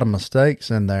left a lot of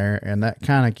mistakes in there, and that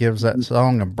kind of gives that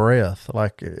song a breath,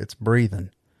 like it's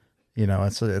breathing. You know,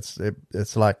 it's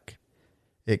like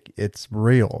it's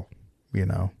real. You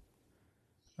know.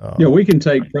 Yeah, we can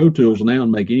take Pro Tools now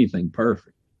and make anything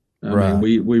perfect. Right. I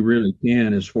mean, we really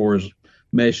can, as far as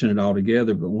meshing it all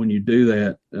together. But when you do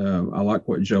that, I like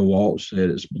what Joe Walsh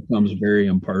said. It becomes very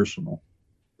impersonal.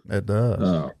 It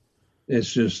does.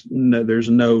 It's just there's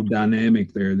no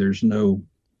dynamic there.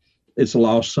 It's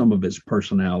lost some of its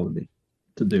personality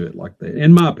to do it like that,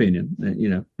 in my opinion. You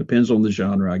know, depends on the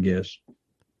genre, I guess.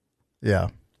 Yeah.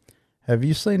 Have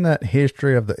you seen that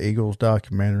History of the Eagles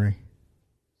documentary?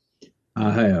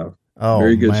 I have. Oh,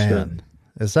 very good man. stuff.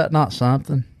 Is that not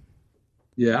something?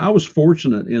 Yeah, I was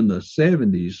fortunate in the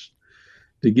 70s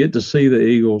to get to see the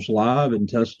Eagles live in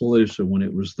Tuscaloosa when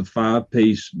it was the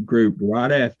 5-piece group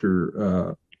right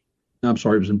after, I'm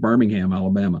sorry, it was in Birmingham,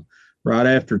 Alabama, right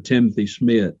after Timothy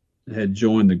Smith had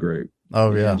joined the group.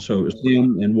 Oh yeah. And so it was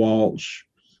him and Walsh,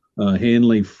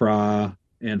 Henley, Fry,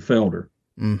 and Felder.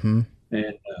 Mm-hmm.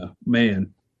 And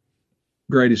man,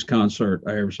 greatest concert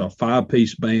I ever saw.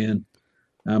 5-piece band.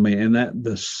 I mean, and that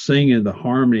the singing, the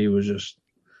harmony was just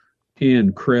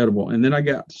incredible. And then I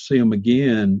got to see them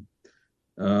again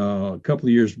a couple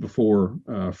of years before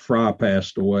Fry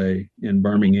passed away in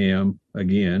Birmingham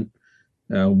again,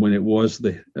 when it was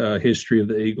the History of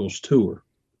the Eagles tour.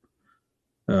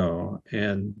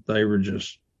 And they were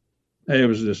just,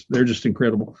 they're just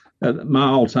incredible. My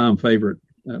all-time favorite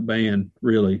band,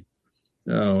 really.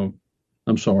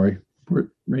 I'm sorry,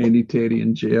 Randy, Teddy,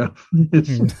 and Jeff, which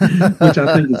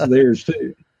I think is theirs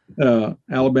too.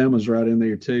 Alabama's right in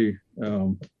there too.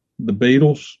 The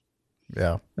Beatles.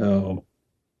 Yeah.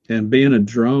 And being a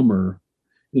drummer,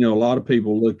 a lot of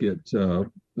people look at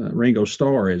Ringo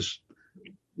Starr as,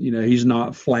 he's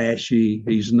not flashy.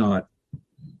 He's not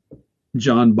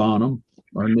John Bonham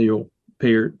or Neil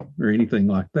Peart or anything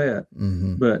like that.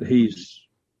 Mm-hmm. But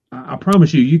I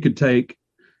promise you could take,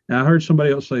 now I heard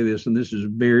somebody else say this, and this is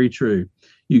very true.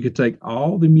 You could take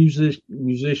all the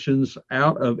musicians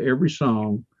out of every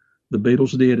song the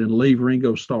Beatles did and leave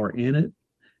Ringo Starr in it,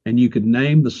 and you could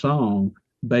name the song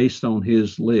based on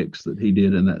his licks that he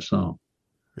did in that song.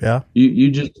 Yeah.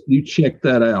 You check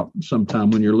that out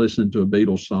sometime when you're listening to a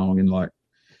Beatles song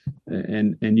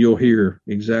and you'll hear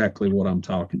exactly what I'm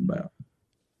talking about.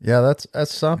 Yeah,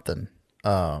 that's something.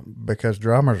 Because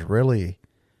drummers really,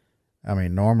 I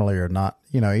mean, normally are not,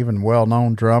 even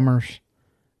well-known drummers,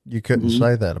 you couldn't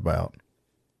say that about.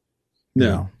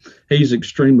 No, he's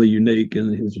extremely unique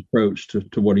in his approach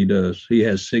to what he does. He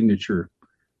has signature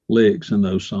licks in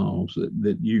those songs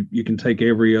that you can take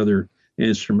every other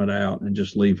instrument out and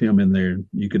just leave him in there.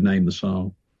 You could name the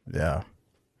song. Yeah.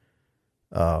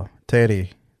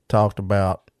 Teddy talked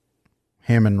about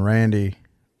him and Randy,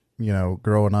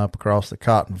 growing up across the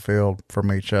cotton field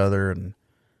from each other, and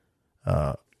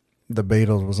the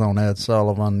Beatles was on Ed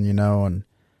Sullivan, and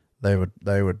they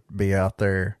would be out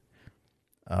there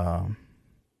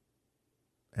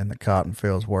in the cotton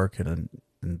fields working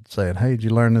and saying, "Hey, did you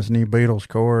learn this new Beatles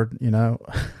chord?" Yeah,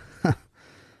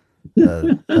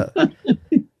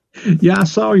 I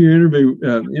saw your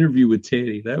interview with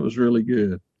Teddy. That was really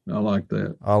good. I like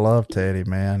that. I love Teddy,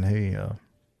 man.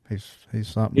 He's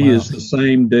something. He is the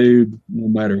same dude no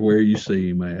matter where you see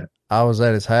him at. I was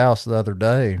at his house the other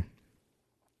day,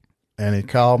 and he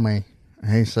called me.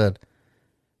 And he said,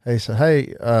 "Hey,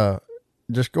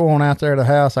 just go on out there to the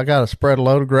house. I got to spread a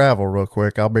load of gravel real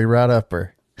quick. I'll be right up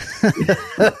there."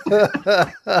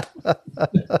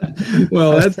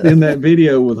 Well, that's in that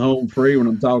video with Home Free when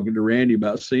I'm talking to Randy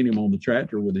about seeing him on the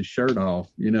tractor with his shirt off.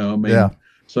 Yeah.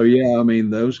 So yeah, I mean,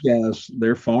 those guys,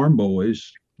 they're farm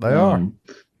boys. They are.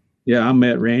 Yeah, I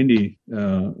met Randy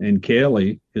and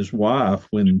Kelly, his wife,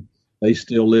 when they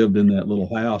still lived in that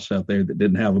little house out there that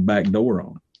didn't have a back door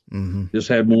on it. Mm-hmm. Just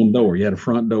had one door. You had a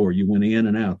front door. You went in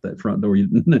and out that front door.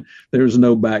 There was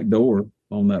no back door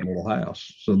on that little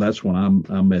house. So that's when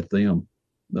I met them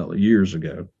years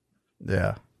ago.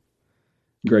 Yeah.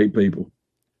 Great people.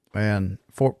 Man,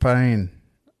 Fort Payne,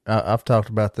 I've talked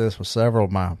about this with several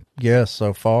of my guests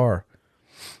so far.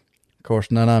 Of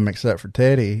course, none of them except for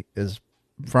Teddy is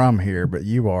from here, but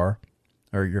you are,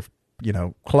 or you're,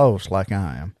 close like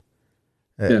I am.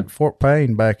 At Fort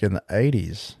Payne back in the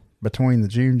 80s, between the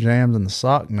June Jams and the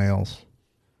sock mills,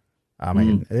 I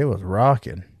mean, it was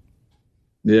rocking.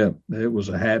 Yeah, it was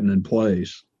a happening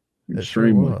place.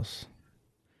 Extremely. It sure was.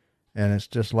 And it's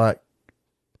just like,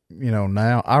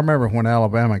 now, I remember when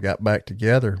Alabama got back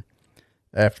together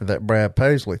after that Brad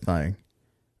Paisley thing,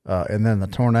 and then the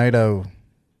Tornado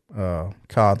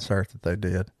concert that they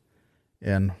did.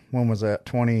 And when was that?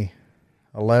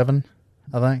 2011,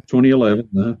 I think?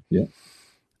 2011, yeah.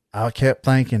 I kept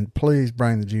thinking, please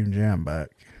bring the June Jam back,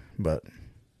 but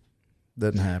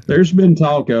didn't happen. There's been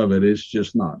talk of it. It's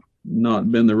just not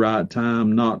been the right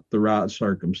time, not the right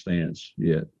circumstance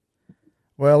yet.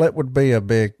 Well, it would be a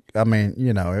big,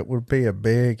 it would be a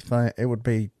big thing. It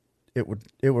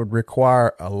would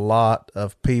require a lot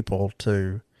of people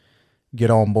to get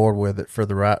on board with it for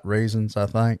the right reasons, I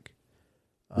think.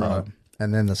 Right.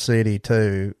 And then the city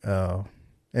too, and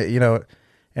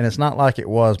it's not like it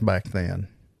was back then.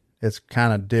 It's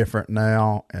kind of different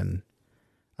now. And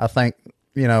I think,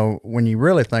 when you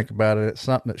really think about it, it's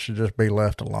something that should just be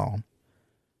left alone,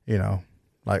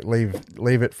 like leave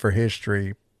it for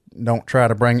history. Don't try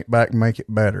to bring it back and make it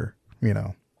better,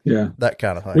 Yeah. that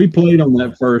kind of We thing. played on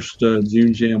that first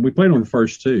June Jam. We played on the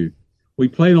first two. We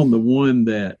played on the one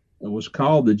that was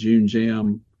called the June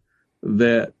Jam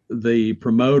that the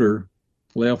promoter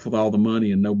left with all the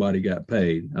money and nobody got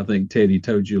paid. I think Teddy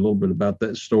told you a little bit about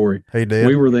that story. He We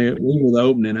did. were there. We were the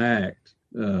opening act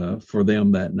for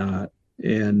them that night,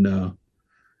 and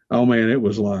oh man, it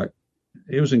was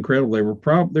incredible.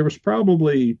 There was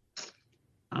probably,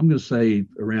 I'm going to say,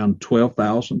 around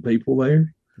 12,000 people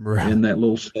there Right. in that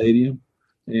little stadium,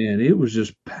 and it was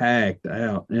just packed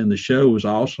out. And the show was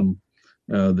awesome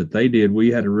that they did.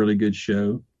 We had a really good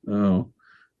show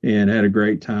and had a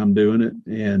great time doing it,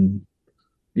 and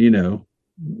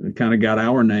it kind of got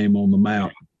our name on the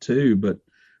map too. But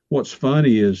what's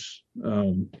funny is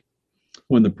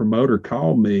when the promoter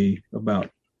called me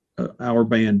about our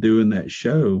band doing that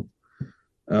show.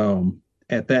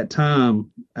 At that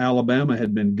time, Alabama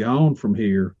had been gone from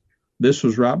here. This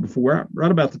was right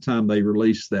about the time they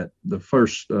released the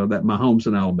first that My Home's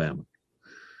in Alabama,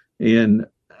 and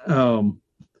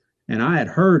I had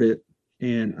heard it,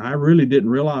 and I really didn't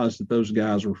realize that those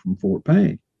guys were from Fort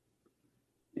Payne.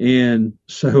 And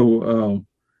so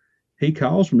he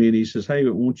calls me and he says, "Hey, I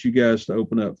want you guys to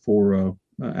open up for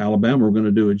Alabama. We're going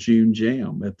to do a June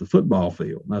Jam at the football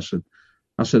field." And I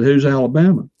said, "Who's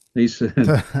Alabama?" He said,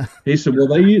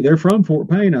 "Well, they're from Fort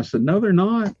Payne." I said, "No, they're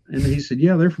not." And he said,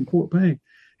 "Yeah, they're from Fort Payne."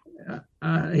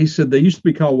 He said, "They used to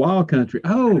be called Wild Country."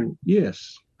 Oh,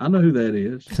 yes, I know who that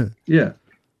is. Yeah,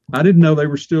 I didn't know they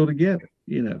were still together.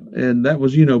 And that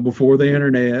was before the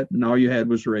internet, and all you had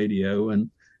was radio,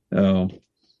 and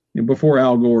before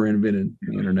Al Gore invented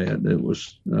the internet, it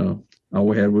was all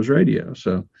we had was radio.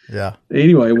 So Yeah.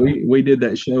 anyway, we did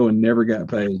that show and never got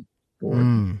paid for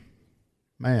it.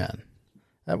 Man,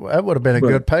 that would have been a But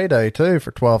good payday too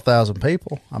for 12,000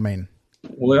 people. I mean,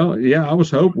 well, yeah, I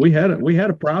was hoping we had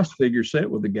a price figure set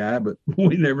with the guy, but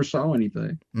we never saw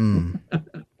anything.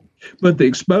 But the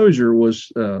exposure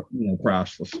was,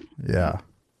 priceless. yeah.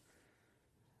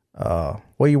 What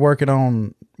are you working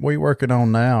on? What are you working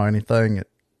on now? Anything that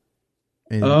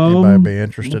anybody be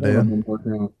interested in?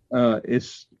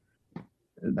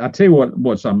 I tell you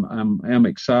what I'm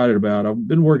excited about. I've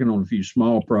been working on a few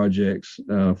small projects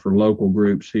for local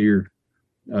groups here,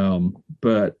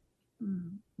 but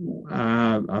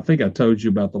I think I told you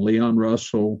about the Leon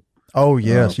Russell. Oh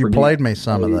yes, you played me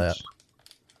some of that.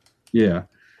 Yeah,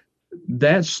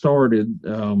 that started.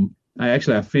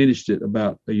 I finished it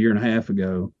about a year and a half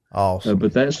ago. Awesome.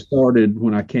 But that started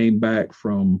when I came back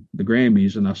from the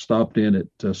Grammys, and I stopped in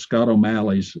at Scott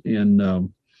O'Malley's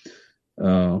in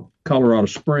Colorado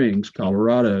Springs,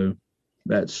 Colorado.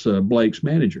 That's Blake's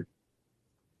manager.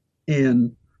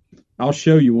 And I'll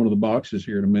show you one of the boxes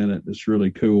here in a minute. That's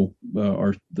really cool,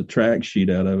 or the track sheet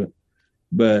out of it.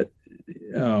 But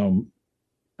I'm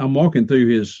walking through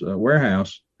his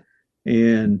warehouse,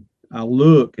 and I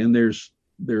look, and there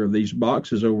are these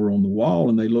boxes over on the wall,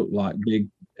 and they look like big,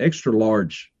 extra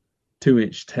large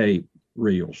 2-inch tape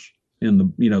reels in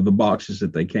the boxes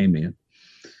that they came in.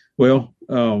 Well,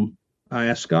 I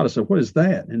asked Scott, I said, "What is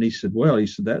that?" And he said,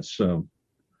 "That's some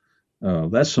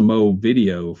old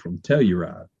video from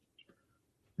Telluride."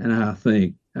 And I'm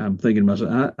thinking to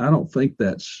myself, I don't think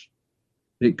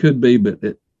it could be, but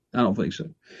I don't think so.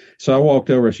 So I walked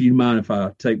over. I said, "You mind if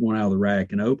I take one out of the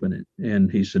rack and open it?"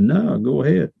 And he said, "No, go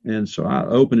ahead." And so I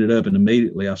opened it up, and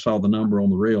immediately I saw the number on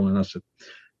the reel, and I said,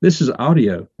 "This is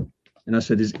audio." And I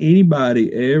said, "Has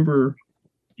anybody ever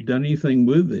done anything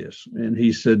with this?" And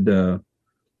he said,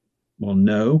 "Well,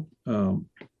 no."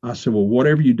 I said, "Well,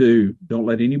 whatever you do, don't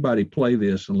let anybody play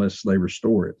this unless they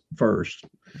restore it first."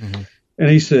 Mm-hmm. And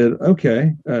he said,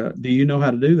 "Okay, do you know how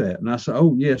to do that?" And I said,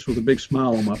 "Oh, yes," with a big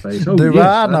smile on my face. "Oh, do yes,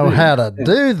 I know how to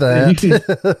do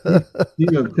that?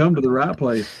 You have come to the right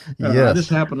place. Yes. I just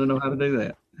happen to know how to do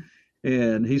that."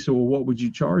 And he said, "Well, what would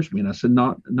you charge me?" And I said,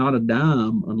 not a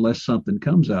dime unless something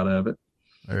comes out of it."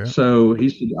 Yeah. So he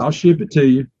said, "I'll ship it to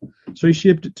you." So he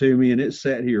shipped it to me, and it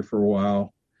sat here for a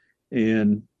while.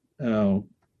 And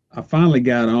I finally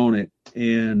got on it,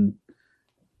 and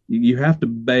you have to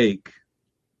bake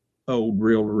old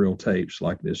reel-to-reel tapes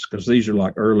like this, because these are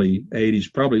like early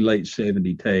 80s, probably late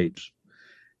 70 tapes.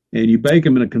 And you bake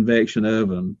them in a convection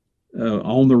oven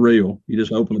on the reel. You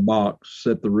just open the box,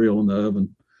 set the reel in the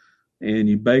oven, and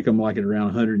you bake them like at around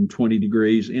 120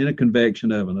 degrees in a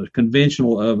convection oven. A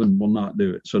conventional oven will not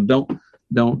do it. So don't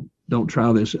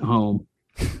try this at home.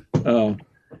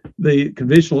 The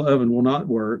conventional oven will not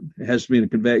work. It has to be in a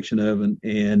convection oven.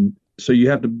 And so you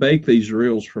have to bake these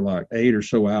reels for like 8 or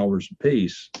so hours a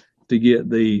piece to get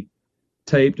the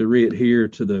tape to re-adhere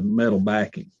to the metal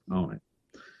backing on it.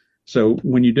 So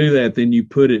when you do that, then you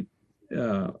put it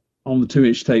on the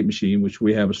 2-inch tape machine, which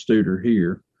we have a Studer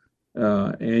here,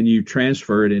 and you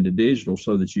transfer it into digital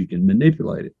so that you can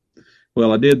manipulate it.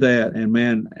 Well, I did that, and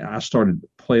man, I started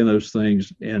playing those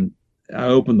things, and I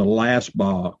opened the last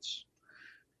box,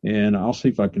 and I'll see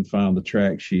if I can find the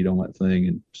track sheet on that thing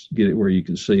and get it where you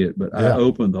can see it. But I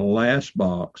opened the last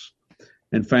box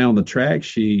and found the track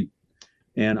sheet,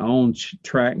 and on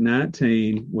track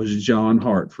 19 was John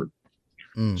Hartford.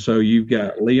 So you've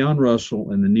got Leon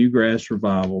Russell and the Newgrass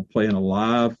Revival playing a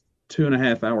live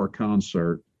 2.5-hour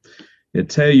concert at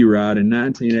Telluride in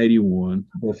 1981,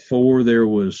 before there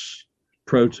was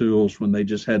Pro Tools, when they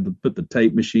just had to put the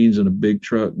tape machines in a big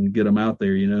truck and get them out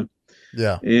there, you know?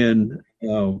 Yeah. And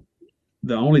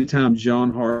the only time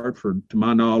John Hartford, to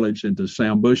my knowledge and to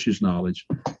Sam Bush's knowledge,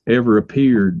 ever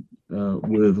appeared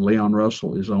with Leon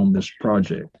Russell is on this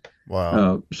project.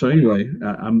 Wow. So anyway,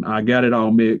 I got it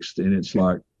all mixed, and it's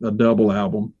like a double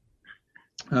album,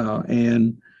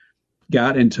 and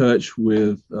got in touch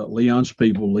with Leon's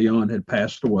people. Leon had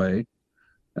passed away,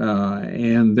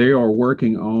 and they are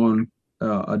working on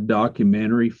a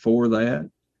documentary for that,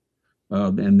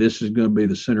 and this is going to be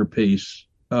the centerpiece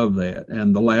of that.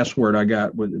 And the last word I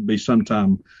got would be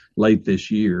sometime late this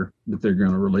year that they're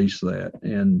going to release that.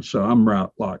 And so I'm right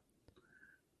like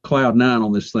cloud nine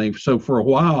on this thing. So for a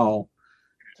while,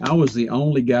 I was the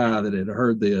only guy that had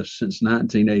heard this since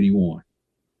 1981.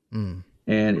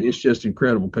 And it's just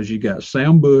incredible because you got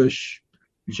Sam Bush,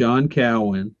 John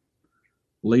Cowan,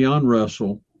 Leon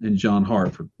Russell, and John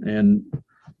Hartford. And let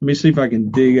me see if I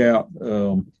can dig out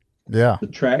the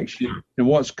track sheet. And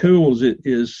what's cool is it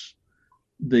is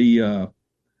the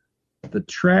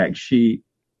track sheet,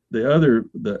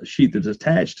 the sheet that's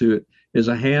attached to it is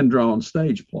a hand-drawn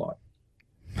stage plot.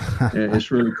 And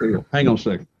it's really cool. Hang on a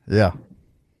second. Yeah.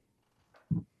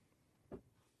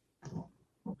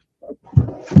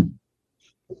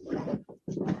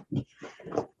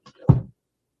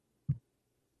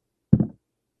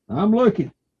 I'm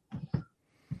looking.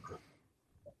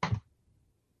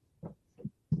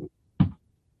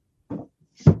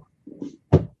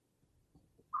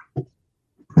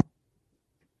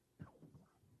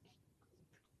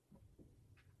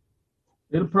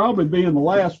 It'll probably be in the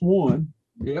last one.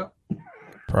 Yep.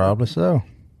 Probably so.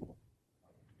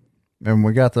 And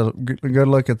we got the good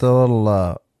look at the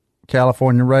little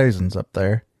California raisins up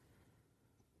there.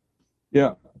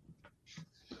 Yeah.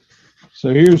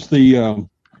 So here's the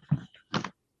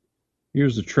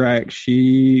track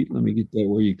sheet. Let me get that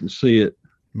where you can see it.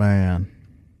 Man.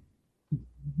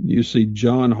 You see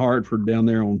John Hartford down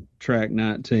there on track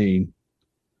 19.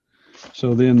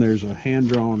 So then there's a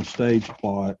hand-drawn stage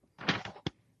plot,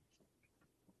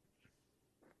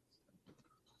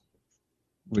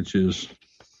 which is,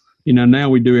 now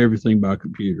we do everything by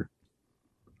computer.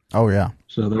 Oh, yeah.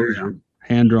 So there's a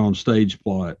hand-drawn stage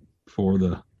plot for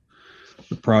the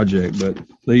project, but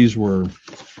these were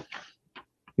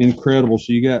incredible.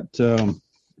 So you got, so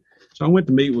I went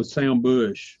to meet with Sam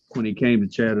Bush when he came to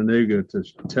Chattanooga to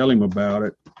tell him about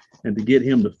it and to get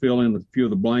him to fill in a few of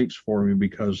the blanks for me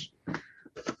because,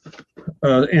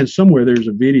 and somewhere there's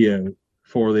a video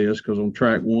for this because on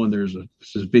track 1 there's a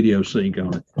video sync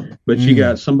on it. But you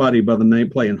got somebody by the name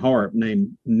playing harp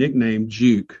nicknamed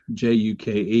Juke,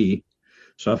 Juke.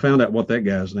 So I found out what that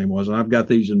guy's name was, and I've got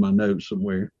these in my notes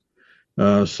somewhere.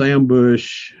 Sam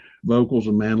Bush, vocals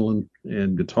and mandolin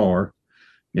and guitar,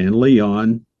 and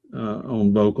Leon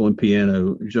on vocal and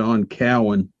piano, John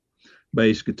Cowan,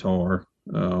 bass guitar,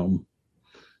 and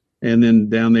then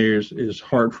down there is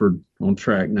Hartford on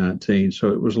track 19. So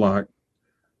it was like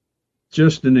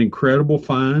just an incredible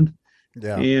find.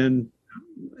 Yeah. And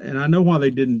I know why they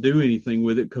didn't do anything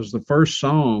with it because the first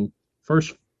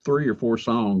 3 or 4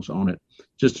 songs on it,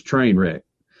 just a train wreck.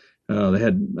 They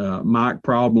had mic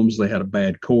problems. They had a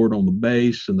bad cord on the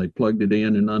bass, and they plugged it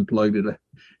in and unplugged it,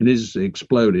 and it just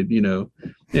exploded,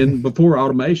 And before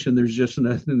automation, there's just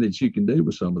nothing that you can do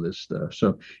with some of this stuff.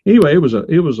 So anyway, it was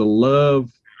a love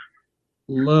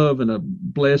and a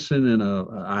blessing, and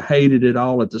I hated it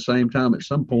all at the same time. At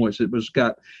some points,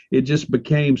 it just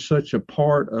became such a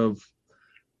part of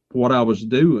what I was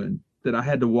doing that I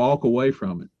had to walk away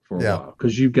from it for a while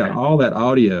because you've got all that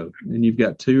audio and you've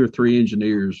got 2 or 3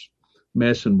 engineers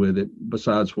messing with it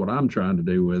besides what I'm trying to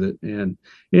do with it. And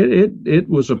it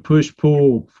was a push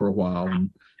pull for a while, and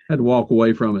I had to walk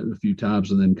away from it a few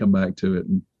times and then come back to it.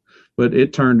 But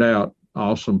it turned out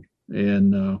awesome.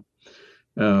 And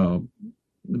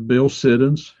Bill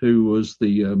Siddons, who was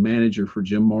the manager for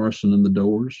Jim Morrison and the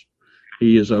Doors,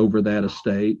 he is over that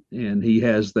estate, and he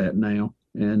has that now.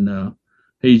 And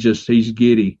he's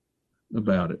giddy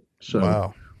about it.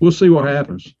 So We'll see what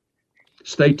happens.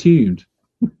 Stay tuned.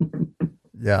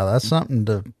 Yeah, that's something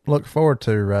to look forward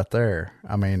to right there.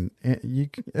 I mean,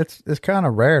 it's kind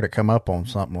of rare to come up on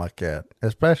something like that,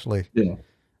 especially. Yeah,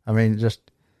 I mean, just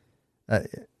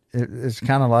it's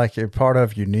kind of like a part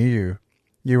of you knew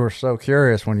you were so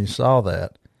curious when you saw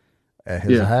that at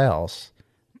his yeah. house.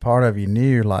 Part of you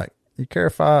knew, like, you care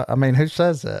if I mean, who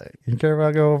says that? You care if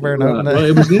I go over there and open Right. Well,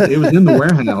 it was in the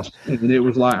warehouse, and it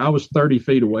was like I was 30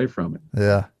 feet away from it,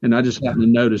 Yeah. and I just happened to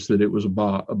notice that it was a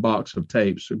box of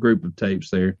tapes, a group of tapes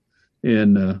there,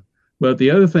 and but the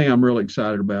other thing I'm really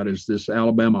excited about is this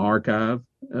Alabama archive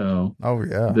Oh,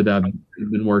 yeah. that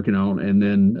I've been working on, and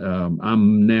then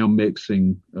I'm now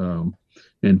mixing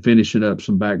and finishing up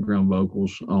some background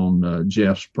vocals on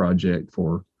Jeff's project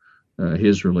for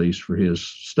his release for his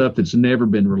stuff that's never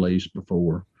been released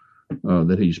before,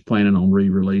 that he's planning on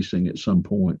re-releasing at some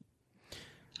point.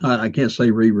 I can't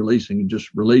say re-releasing, just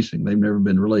releasing. They've never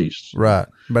been released. Right.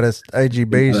 But it's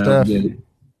AGB stuff?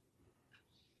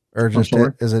 Or just,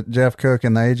 is it Jeff Cook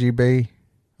and the AGB?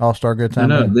 All Star Good Time?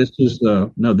 No,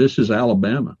 this is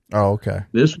Alabama. Oh, okay.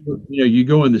 This, you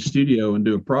go in the studio and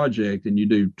do a project, and you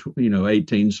do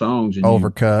 18 songs and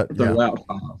overcut, throw out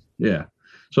 5. Yeah.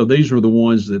 So these were the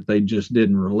ones that they just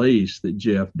didn't release that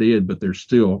Jeff did, but they're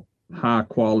still high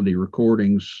quality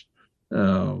recordings,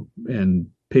 and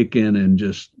picking and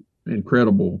just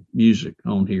incredible music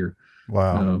on here.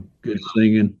 Wow. Good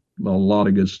singing, a lot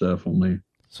of good stuff on there.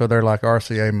 So they're like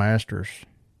RCA masters.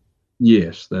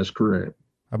 Yes, that's correct.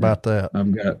 How about that?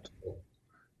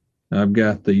 I've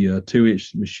got the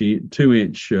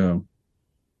 2-inch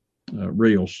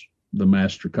reels, the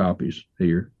master copies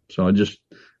here. So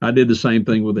I did the same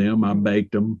thing with them. I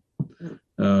baked them,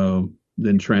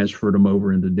 then transferred them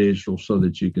over into digital so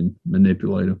that you can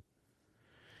manipulate them.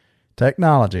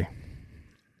 Technology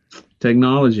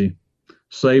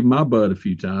saved my butt a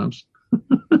few times.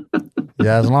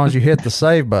 Yeah, as long as you hit the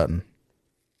save button.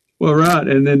 Well, right.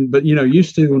 And then, but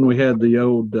used to, when we had the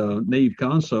old Neve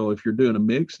console, if you're doing a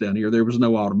mix down here, there was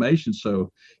no automation.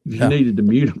 So if you needed to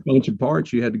mute a bunch of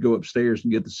parts, you had to go upstairs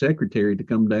and get the secretary to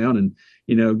come down and,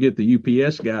 get the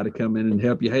UPS guy to come in and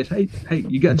help you. Hey,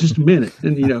 you got just a minute.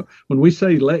 And, when we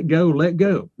say let go, let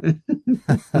go.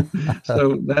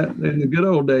 So that in the good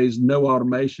old days, no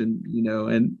automation,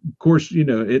 and of course,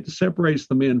 it separates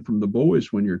the men from the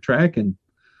boys when you're tracking,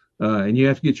 and you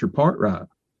have to get your part right.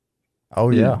 Oh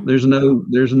yeah. There's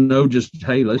no just,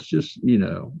 hey, let's just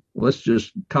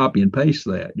copy and paste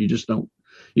that. You just don't.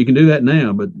 You can do that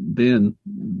now, but then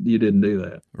you didn't do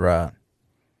that. Right.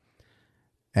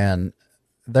 And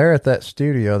there at that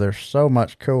studio, there's so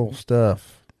much cool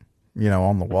stuff,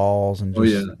 on the walls and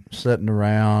just sitting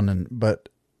around, but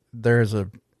there's a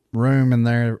room in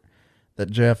there that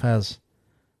Jeff has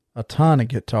a ton of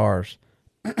guitars.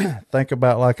 Think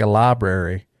about like a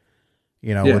library.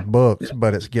 With books,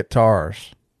 but it's guitars.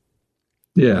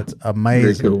 Yeah. It's amazing.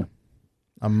 Very cool.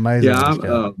 Amazing.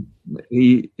 Yeah.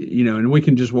 And we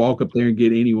can just walk up there and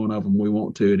get any one of them we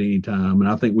want to at any time. And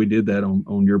I think we did that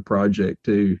on your project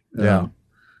too. Yeah.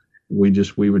 We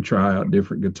would try out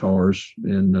different guitars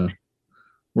and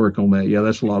work on that. Yeah.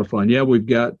 That's a lot of fun. Yeah. We've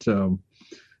got a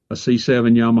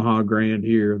C7 Yamaha Grand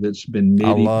here that's been MIDI.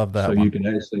 I love that. So one. You can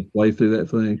actually play through that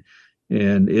thing.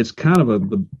 And it's kind of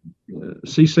the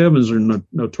C7s are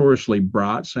notoriously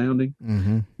bright sounding,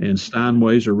 and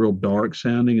Steinways are real dark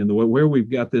sounding. And where we've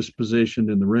got this positioned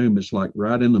in the room, it's like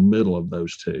right in the middle of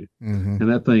those two. And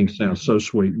that thing sounds so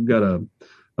sweet. We've got a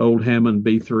old Hammond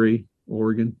B3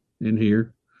 organ in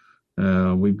here.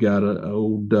 We've got an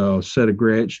old set of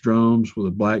Gretsch drums with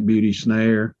a Black Beauty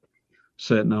snare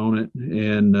sitting on it,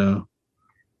 and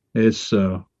it's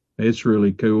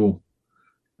really cool.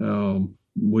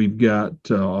 We've got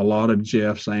a lot of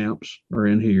Jeff's amps are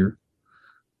in here.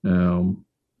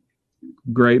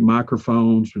 Great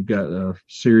microphones. We've got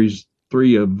series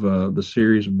 3 of the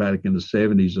series back in the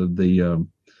 70s of the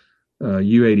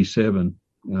U87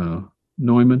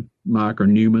 Neumann mic, or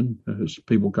Neumann, as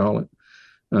people call it,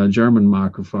 German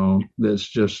microphone. That's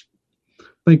just, I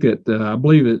think I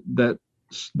believe that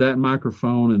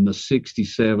microphone and the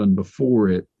 67 before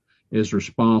it is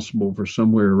responsible for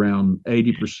somewhere around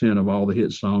 80% of all the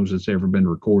hit songs that's ever been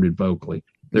recorded vocally.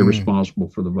 They're responsible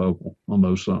for the vocal on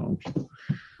those songs. So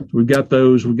we've got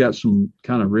those. We've got some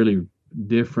kind of really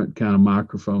different kind of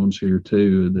microphones here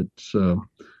too. That's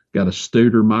got a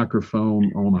Studer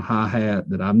microphone on a hi-hat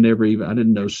that I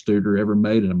didn't know Studer ever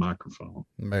made in a microphone.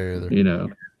 Me either.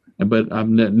 But I've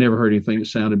never heard anything that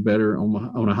sounded better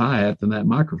on a hi-hat than that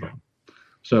microphone.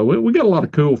 So we got a lot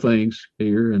of cool things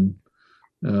here, and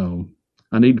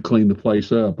I need to clean the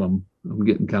place up. I'm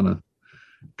getting kind of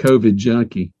COVID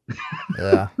junky.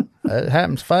 Yeah, it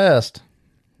happens fast.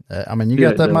 I mean, you Yeah,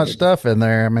 got it that much does. stuff in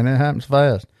there. I mean, it happens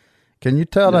fast. Can you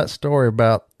tell that story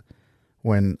about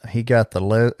when he got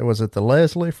was it the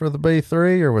Leslie for the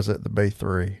B3 or was it the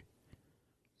B3?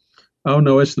 Oh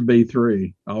no, it's the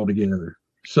B3 altogether.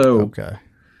 So Okay.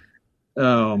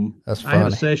 That's I had a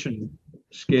funny. session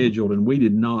scheduled, and we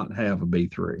did not have a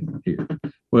B3 here.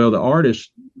 Well, the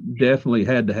artist definitely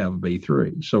had to have a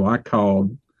B3, so I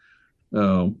called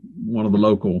one of the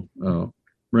local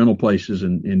rental places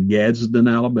in Gadsden,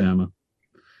 Alabama,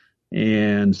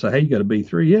 and said, "Hey, you got a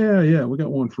B3?" Yeah, yeah, we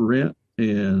got one for rent.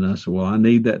 And I said, "Well, I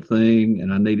need that thing,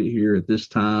 and I need it here at this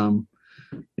time."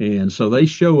 And so they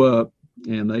show up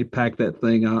and they pack that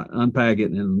thing out, unpack it,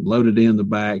 and load it in the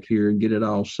back here and get it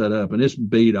all set up. And it's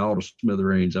beat all to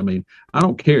smithereens. I mean, I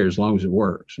don't care as long as it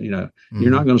works. You know,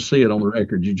 you're not going to see it on the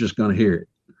record. You're just going to hear it.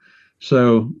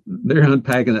 So they're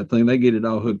unpacking that thing. They get it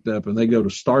all hooked up and they go to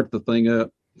start the thing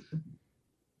up.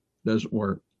 Doesn't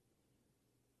work.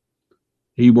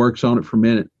 He works on it for a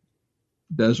minute.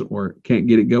 Doesn't work. Can't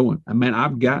get it going.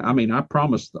 I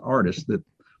promised the artist that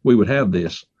we would have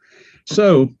this.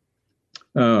 So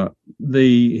the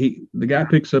guy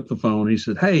picks up the phone. He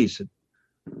said, "Hey," he said,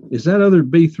 "is that other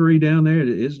B3 down there?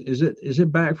 Is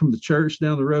it back from the church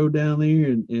down the road down there?"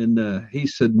 And he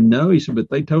said, "No." He said, "But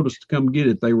they told us to come get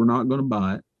it. They were not going to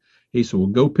buy it." He said, "Well,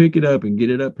 go pick it up and get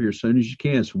it up here as soon as you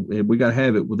can. So we got to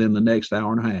have it within the next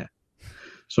hour and a half."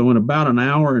 So in about an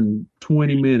hour and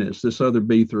 20 minutes, this other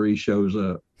B3 shows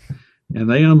up, and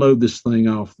they unload this thing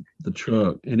off the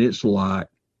truck, and it's like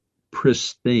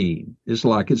pristine. It's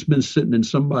like it's been sitting in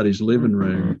somebody's living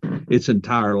room its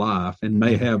entire life, and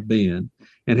may have been,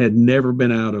 and had never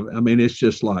been out of. I mean, it's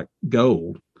just like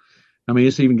gold. I mean,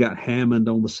 it's even got Hammond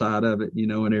on the side of it,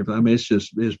 and everything. I mean,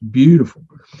 it's beautiful.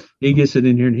 He gets it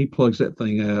in here and he plugs that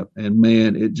thing up, and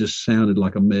man, it just sounded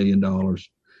like $1,000,000.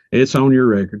 It's on your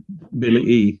record. Billy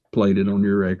E played it on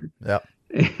your record. Yep.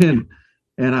 And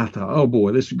I thought, oh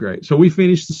boy, this is great. So we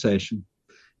finished the session,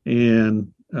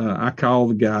 and I called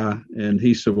the guy, and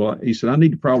he said, I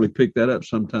need to probably pick that up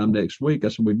sometime next week. I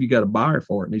said, well, have you got a buyer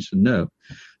for it? And he said, no.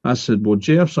 I said, well,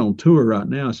 Jeff's on tour right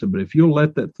now. I said, but if you'll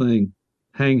let that thing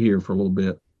hang here for a little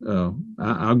bit,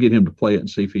 I'll get him to play it and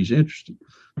see if he's interested.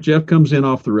 Jeff comes in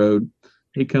off the road.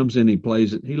 He comes in, he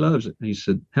plays it, he loves it. And he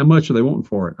said, how much are they wanting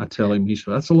for it? I tell him, he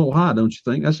said, that's a little high, don't you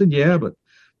think? I said, yeah, but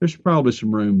there's probably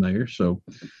some room there. So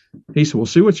he said, well,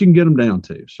 see what you can get them down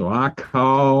to. So I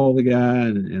call the guy,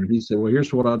 and he said, well,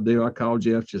 here's what I'll do. I call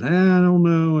Jeff, just, I don't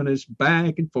know. And it's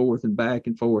back and forth and back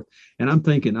and forth. And I'm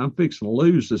thinking, I'm fixing to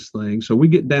lose this thing. So we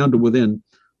get down to within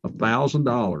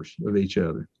 $1,000 of each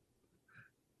other.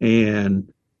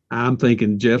 And I'm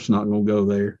thinking Jeff's not going to go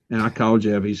there. And I called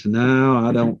Jeff. He said, no,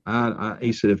 I don't.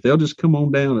 He said, if they'll just come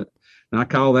on down it. And I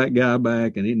call that guy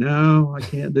back, and no, I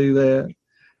can't do that.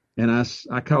 And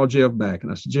I called Jeff back,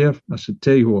 and I said, Jeff, I said,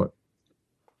 tell you what,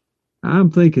 I'm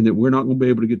thinking that we're not going to be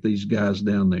able to get these guys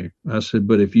down there. I said,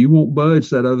 but if you won't budge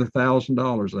that other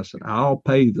 $1,000, I said, I'll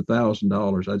pay the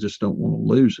 $1,000. I just don't want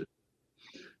to lose it.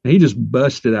 And he just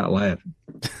busted out laughing.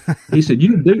 He said,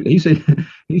 you'd do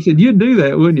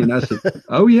that, wouldn't you? And I said,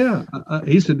 oh yeah.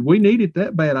 He said, we need it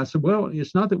that bad. I said, well,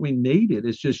 it's not that we need it.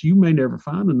 It's just, you may never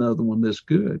find another one this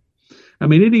good. I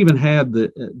mean, it even had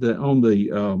the on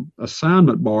the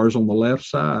assignment bars on the left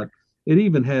side, it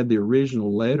even had the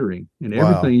original lettering and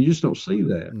everything. Wow. You just don't see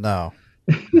that. No.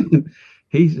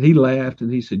 He laughed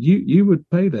and he said, you would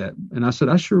pay that. And I said,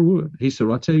 I sure would. He said,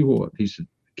 well, I'll tell you what. He said,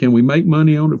 can we make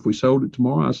money on it if we sold it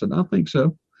tomorrow? I said, I think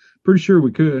so. Pretty sure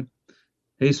we could.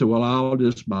 He said, well, I'll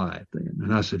just buy it then.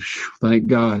 And I said, thank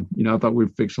God. I thought we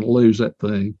were fixing to lose that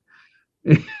thing.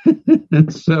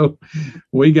 And so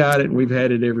we got it, and we've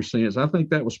had it ever since. I think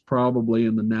that was probably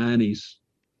in the 90s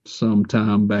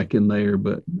sometime back in there.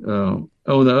 But the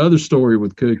other story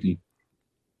with Cookie.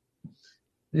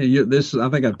 I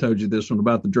think I've told you this one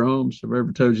about the drums. Have I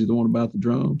ever told you the one about the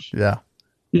drums? Yeah.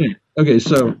 Yeah. Okay.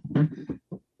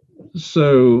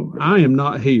 So I am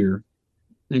not here,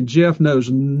 and Jeff knows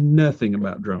nothing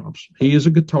about drums. He is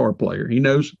a guitar player. He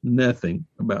knows nothing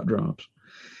about drums.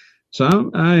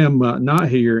 So I am not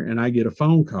here, and I get a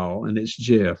phone call, and it's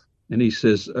Jeff, and he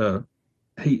says,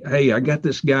 hey, I got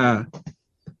this guy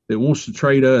that wants to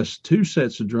trade us 2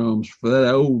 sets of drums for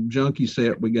that old junky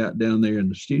set we got down there in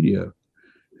the studio.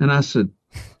 And I said,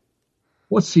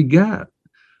 what's he got?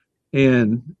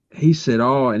 And he said,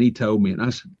 oh, and he told me, and I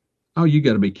said, oh, you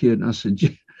got to be kidding. I said,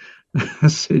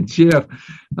 Jeff,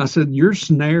 I said, your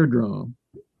snare drum,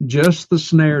 just the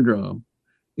snare drum,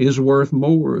 is worth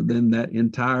more than that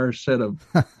entire set of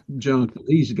junk that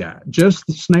he's got. Just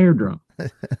the snare drum. And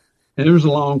there was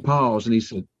a long pause, and he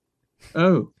said,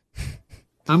 oh,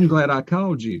 I'm glad I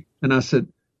called you. And I said,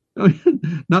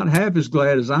 not half as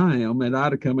glad as I am. And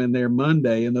I'd have come in there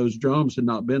Monday and those drums had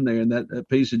not been there. And that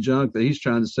piece of junk that he's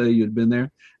trying to say you had been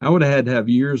there, I would have had to have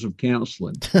years of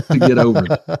counseling to get over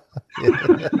it.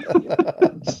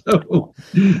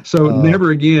 So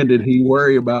never again did he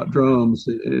worry about drums.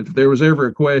 If there was ever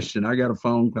a question, I got a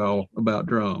phone call about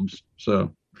drums.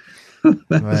 So that's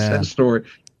that story.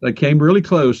 I came really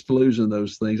close to losing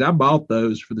those things. I bought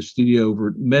those for the studio over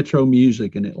at Metro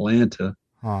Music in Atlanta.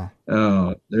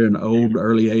 They're an old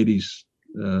early 80s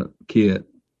kit,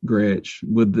 Gretsch,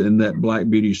 in that Black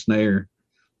Beauty snare.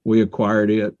 We acquired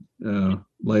it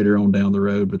later on down the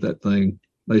road, but that thing,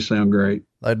 they sound great.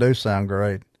 They do sound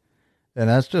great. And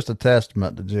that's just a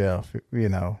testament to Jeff, you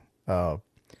know. Yeah.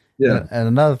 And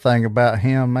another thing about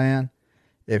him, man,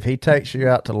 if he takes you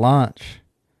out to lunch,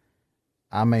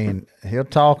 I mean, he'll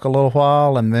talk a little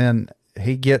while and then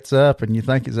he gets up and you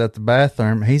think he's at the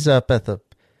bathroom. He's up at the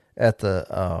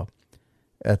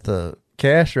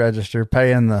cash register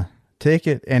paying the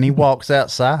ticket and he walks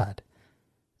outside.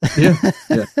 Yeah.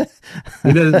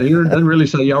 He doesn't really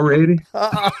say, "Y'all ready?"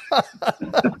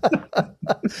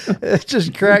 It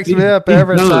just cracks me up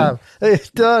every time. He's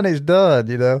done,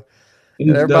 you know.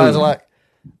 And everybody's like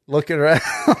looking around.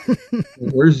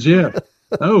 Where's Jeff?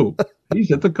 Oh, he's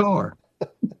at the car.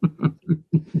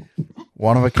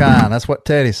 One of a kind. That's what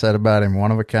Teddy said about him.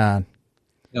 One of a kind.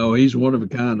 Oh, he's one of a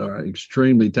kind. All right.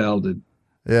 Extremely talented.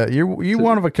 Yeah. You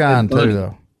one of a kind too,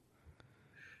 though.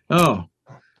 Oh,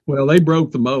 well, they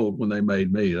broke the mold when they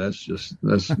made me. That's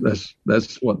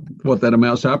what that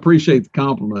amounts to. I appreciate the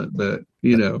compliment, but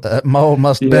you know, that mold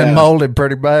must have been molded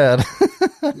pretty bad.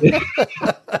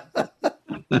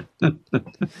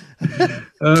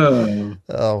 Oh man.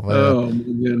 Oh my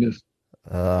goodness.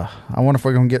 I wonder if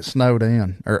we're gonna get snowed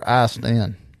in or iced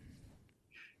in.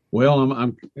 Well,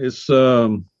 I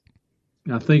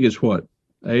think it's what,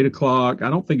 8 o'clock. I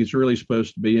don't think it's really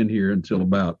supposed to be in here until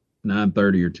about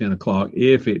 9:30 or 10 o'clock.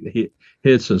 If it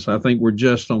hits us, I think we're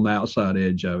just on the outside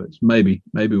edge of it. So maybe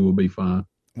we'll be fine.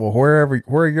 Well,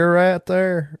 where you're at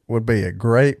there would be a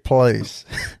great place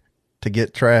to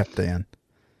get trapped in.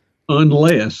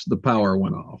 Unless the power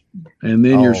went off, and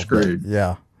then you're screwed.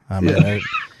 Yeah. I mean,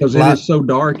 because it is so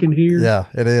dark in here. Yeah,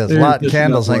 it is. Lighting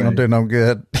candles ain't gonna do no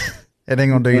good. It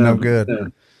ain't gonna do you no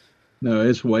good. No,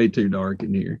 it's way too dark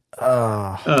in here.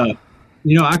 You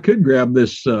know, I could grab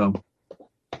this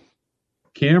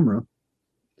camera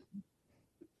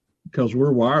because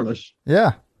we're wireless.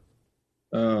 Yeah.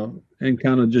 And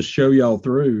kind of just show y'all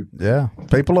through. Yeah,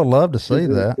 people will love to see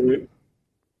that.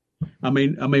 I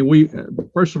mean, we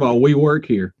first of all, we work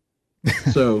here,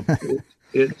 so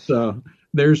it's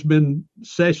there's been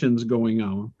sessions going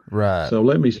on. Right. So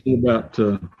let me see about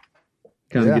kind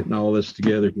of getting all this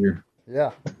together here.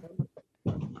 Yeah.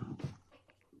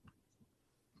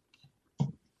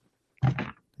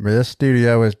 This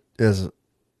studio is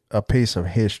a piece of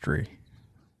history.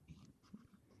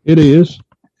 It is.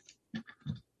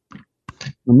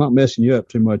 I'm not messing you up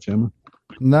too much, Emma.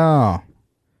 No.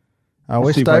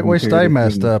 We stay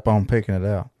messed up on picking it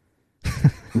out.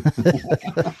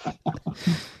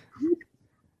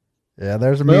 Yeah,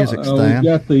 there's a music stand.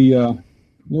 We've got the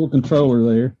little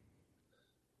controller there,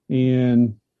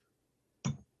 and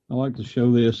I like to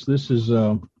show this. This is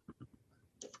one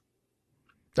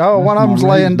of them's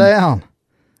laying down.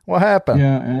 What happened?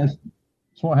 Yeah, and that's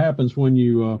what happens when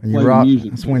you play rock,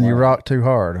 music. That's when you rock too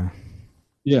hard.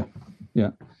 Yeah.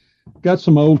 Got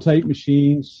some old tape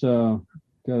machines. Got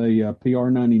a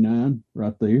PR99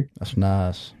 right there. That's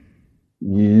nice.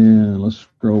 Yeah, let's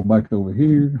scroll back over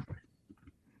here.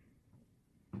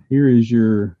 Here is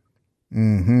your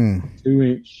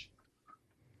 2-inch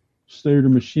Studer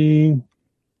machine,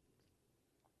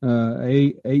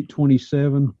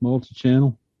 827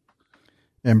 multi-channel.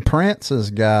 And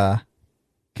Prince's guy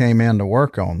came in to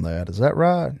work on that. Is that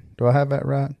right? Do I have that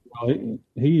right? Well,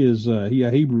 he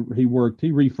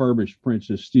refurbished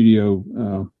Prince's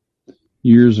studio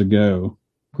years ago.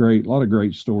 A lot of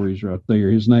great stories right there.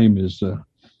 His name is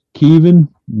Kevin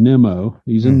Nemo.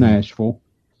 He's in Nashville.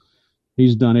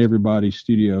 He's done everybody's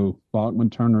studio. Bachman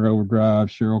Turner Overdrive,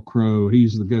 Sheryl Crow.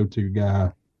 He's the go-to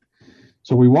guy.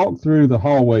 So we walk through the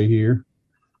hallway here,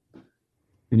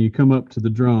 and you come up to the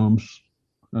drums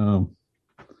in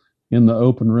the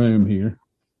open room here.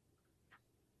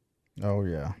 Oh,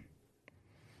 yeah.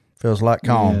 Feels like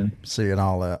calm seeing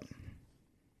all that.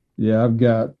 Yeah, I've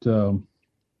got, I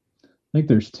think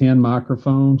there's 10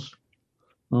 microphones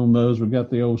on those. We've got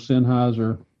the old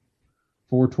Sennheiser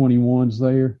 421s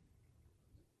there.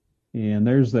 And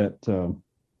there's that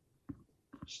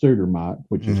Studer mic,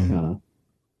 which is kind of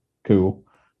cool.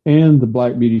 And the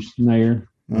Black Beauty snare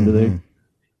under there.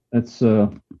 That's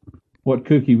what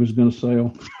Cookie was going to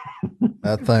sell.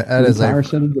 That is entire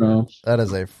set of drums. That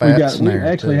is a fat snare. We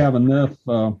actually too. have enough.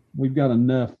 We've got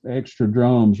enough extra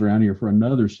drums around here for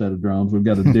another set of drums. We've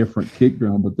got a different kick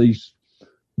drum, but this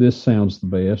sounds the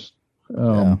best.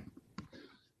 Yeah.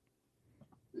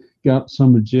 Got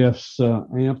some of Jeff's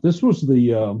amp. This was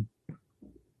the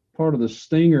part of the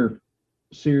Stinger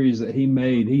series that he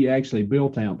made. He actually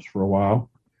built amps for a while.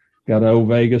 Got an old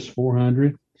Vegas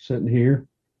 400 sitting here.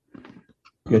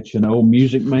 Got you an old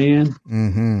Music Man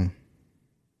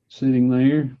sitting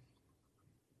there.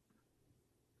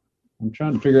 I'm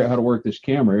trying to figure out how to work this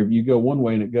camera. If you go one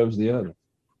way and it goes the other.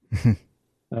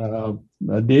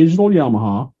 A digital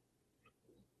Yamaha.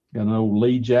 Got an old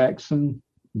Lee Jackson,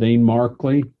 Dean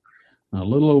Markley, a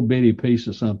little old bitty piece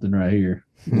of something right here,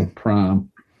 a little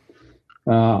Prime.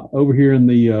 Over here in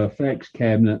the effects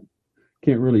cabinet,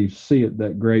 can't really see it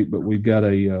that great, but we've got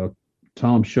a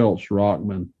Tom Schultz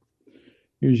Rockman.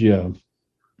 Here's your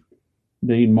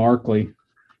Dean Markley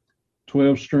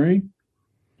 12-string.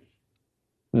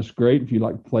 That's great if you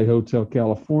like to play Hotel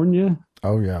California.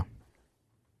 Oh, yeah.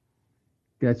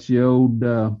 Got your old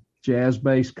Jazz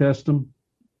Bass Custom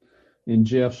in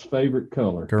Jeff's favorite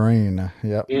color. Green,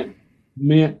 yep.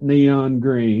 Mint neon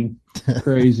green.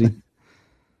 Crazy.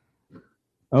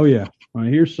 Oh, yeah. All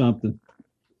right, here's something.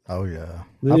 Oh, yeah.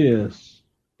 This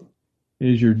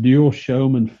is your dual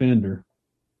Showman Fender.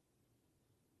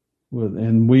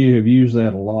 And we have used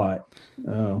that a lot.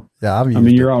 Yeah, I've used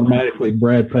it. You're automatically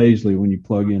Brad Paisley when you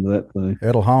plug into that thing.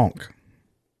 It'll honk.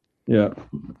 Yeah.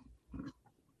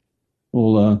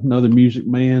 Well, another Music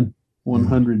Man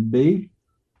 100B.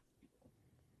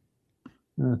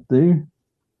 Right there.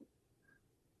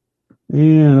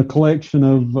 And a collection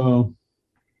of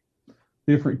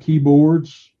different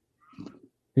keyboards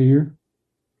here.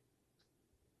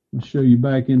 I'll show you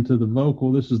back into the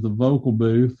vocal. This is the vocal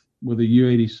booth with a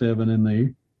U87 in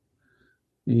there.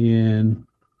 And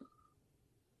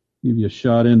give you a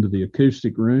shot into the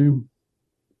acoustic room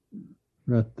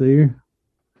right there.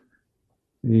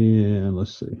 And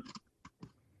let's see.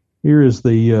 Here is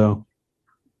the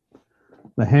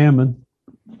Hammond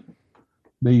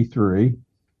B3.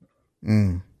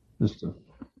 Just a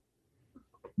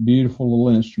beautiful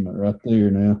little instrument right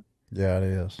there now. Yeah, it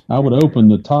is. I would open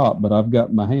the top, but I've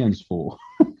got my hands full.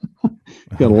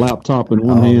 Got a laptop in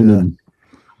one hand and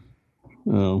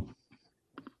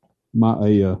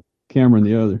a camera in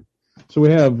the other. So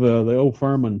we have the old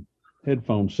Furman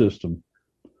headphone system.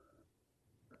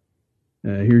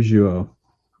 Here's your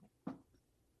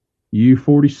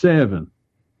U47.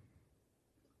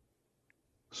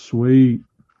 Sweet.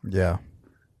 Yeah.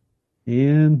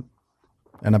 And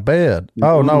a bed.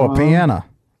 Oh, no, a piano.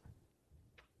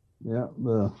 Yeah,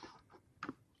 the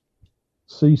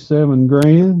C7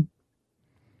 Grand.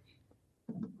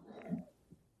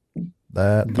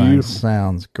 That thing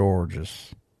sounds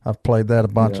gorgeous. I've played that a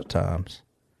bunch of times.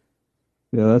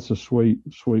 Yeah, that's a sweet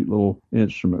little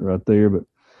instrument right there. But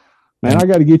man, I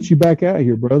got to get you back out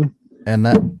here, brother. And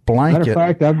that blanket. Matter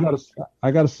of fact,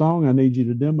 I got a song I need you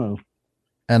to demo.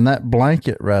 And that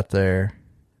blanket right there.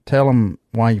 Tell them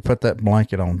why you put that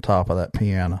blanket on top of that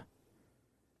piano.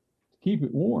 Keep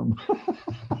it warm.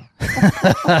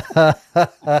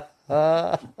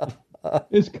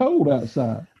 It's cold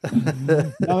outside.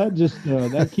 Now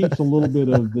that keeps a little bit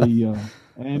of the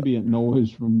ambient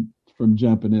noise from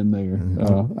jumping in there.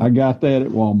 I got that at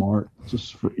Walmart,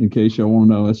 just in case y'all want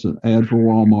to know. It's an ad for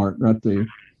Walmart right there.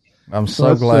 I'm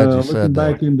so glad you said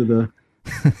that. Back into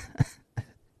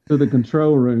to the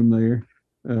control room there.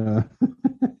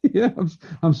 Yeah,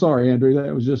 I'm sorry, Andrew.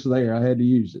 That was just there. I had to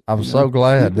use it. I'm so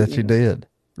glad that you did.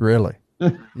 Really,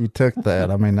 you took that.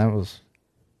 I mean,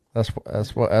 that's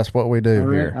what we do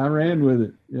here. I ran with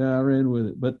it. Yeah, I ran with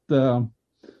it. But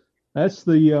that's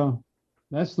the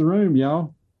room,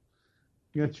 y'all.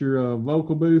 You got your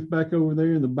vocal booth back over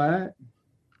there in the back,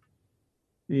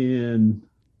 and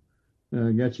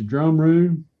got your drum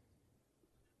room.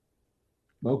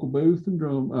 Vocal booth and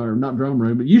drum, or not drum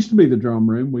room, but it used to be the drum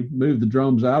room. We moved the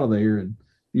drums out of there and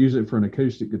use it for an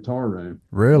acoustic guitar room.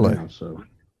 Really? Now, so,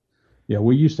 yeah,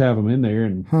 we used to have them in there,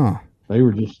 and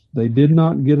they did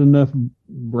not get enough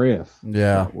breath.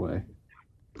 Yeah. That way.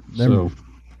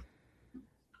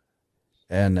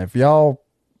 And if y'all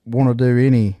want to do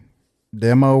any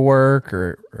demo work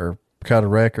or cut a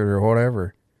record or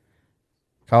whatever,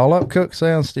 call up Cook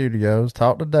Sound Studios,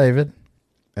 talk to David,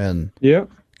 and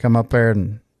come up there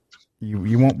and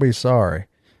you won't be sorry.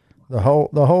 The whole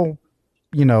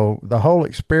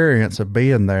experience of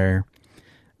being there,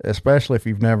 especially if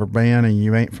you've never been and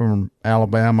you ain't from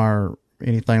Alabama or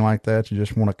anything like that, you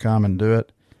just want to come and do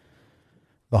it.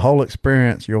 the whole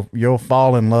experience, you'll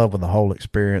fall in love with the whole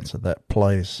experience of that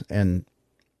place. And,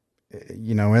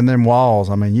 you know, in them walls,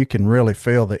 I mean, you can really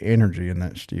feel the energy in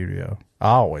that studio.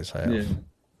 I always have. Yeah,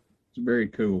 it's very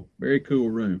cool. Very cool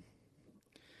room.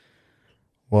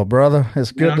 Well, brother,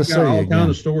 it's good to see you I've got all again. kinds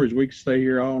of stories. We could stay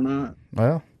here all night.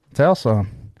 Well, tell some.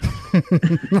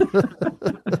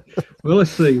 Well,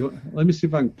 let's see. Let me see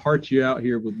if I can part you out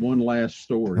here with one last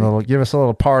story. Well, give us a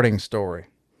little parting story.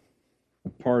 A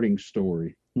parting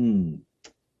story.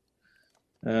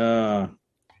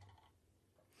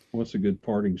 What's a good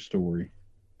parting story?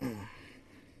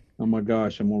 Oh my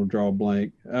gosh, I'm gonna draw a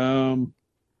blank.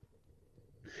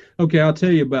 Okay, I'll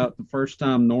tell you about the first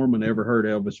time Norman ever heard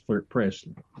Elvis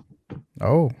Presley.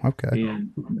 Oh, okay.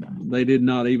 And they did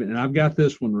not even, and I've got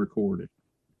this one recorded.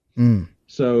 Mm.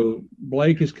 So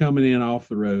Blake is coming in off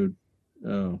the road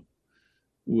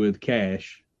with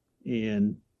Cash,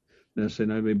 and let's say,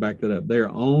 let me back that up. They're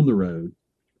on the road,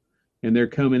 and they're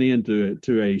coming into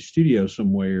a studio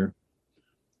somewhere.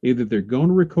 Either they're going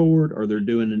to record or they're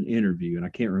doing an interview, and I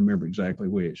can't remember exactly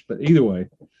which. But either way,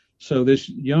 so this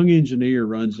young engineer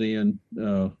runs in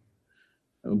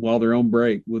while they're on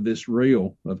break with this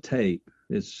reel of tape.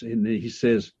 And he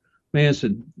says, "Man,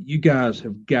 said you guys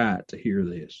have got to hear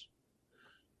this."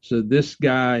 So this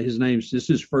guy, this is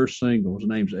his first single. His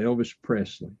name's Elvis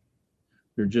Presley.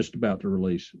 They're just about to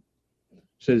release it.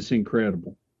 Said it's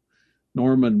incredible.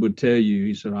 Norman would tell you,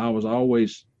 he said, I was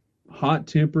always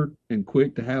hot-tempered and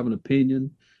quick to have an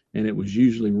opinion, and it was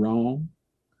usually wrong.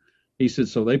 He said,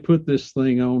 so they put this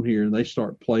thing on here and they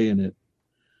start playing it.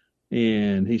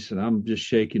 And he said, I'm just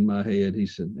shaking my head. He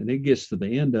said, and it gets to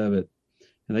the end of it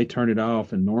and they turn it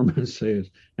off. And Norman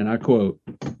says, and I quote,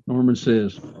 Norman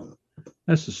says,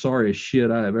 "That's the sorriest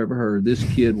shit I have ever heard. This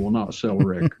kid will not sell a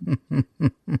record." And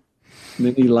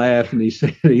then he laughed and he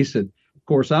said, of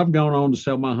course, I've gone on to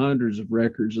sell my hundreds of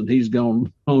records, and he's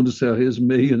gone on to sell his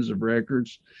millions of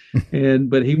records.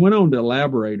 But he went on to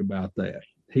elaborate about that.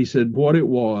 He said what it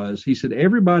was, he said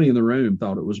everybody in the room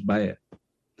thought it was bad.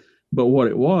 But what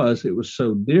it was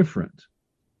so different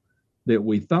that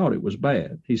we thought it was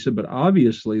bad. He said, but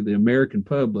obviously the American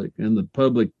public and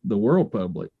the world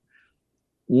public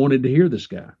wanted to hear this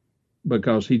guy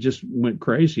because he just went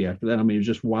crazy after that. I mean, he was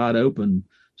just wide open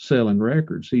selling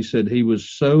records. He said he was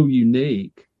so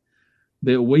unique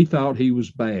that we thought he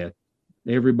was bad.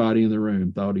 Everybody in the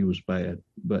room thought he was bad,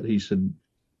 but he said,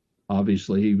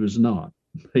 obviously he was not.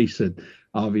 He said,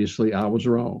 obviously I was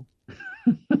wrong.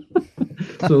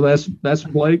 So that's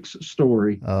Blake's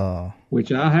story,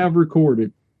 which I have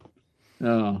recorded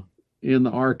in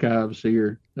the archives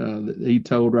here. That he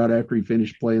told right after he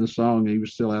finished playing the song. He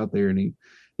was still out there, and he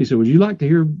said, would you like to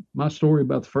hear my story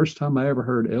about the first time I ever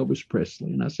heard Elvis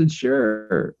Presley? And I said,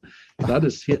 sure. So I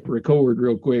just hit record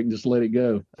real quick and just let it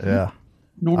go. Yeah.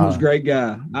 Norman's a great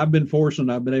guy. I've been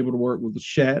able to work with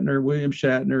William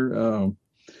Shatner.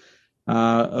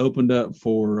 I opened up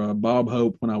for Bob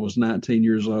Hope when I was 19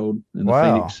 years old in the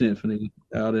Phoenix Symphony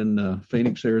out in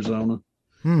Phoenix, Arizona.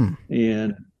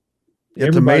 And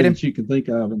everybody that you can think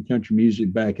of in country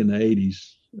music back in the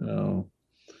 80s,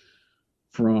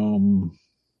 from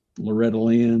Loretta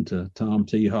Lynn to Tom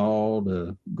T. Hall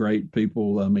to great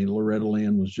people. I mean, Loretta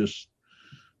Lynn was just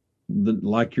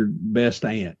like your best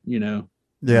aunt, you know.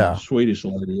 Yeah. Sweetest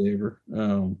lady ever.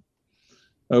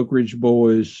 Oak Ridge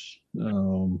Boys.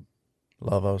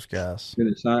 Love those guys.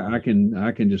 Goodness, I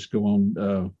can just go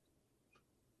on.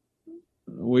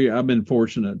 I've been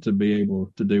fortunate to be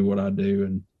able to do what I do,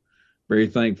 and very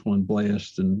thankful and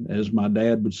blessed. And as my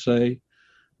dad would say,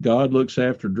 God looks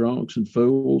after drunks and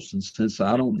fools, and since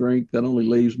I don't drink, that only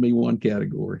leaves me one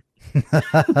category. Did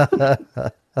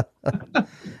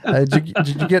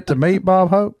you get to meet Bob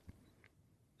Hope?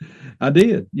 I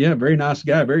did. Yeah, very nice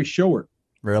guy, very short.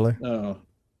 Really?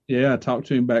 Yeah, I talked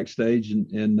to him backstage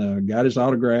and got his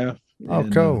autograph. Oh,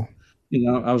 cool.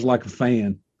 I was like a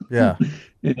fan. Yeah.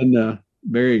 And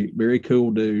very, very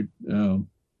cool dude.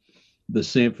 The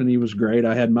symphony was great.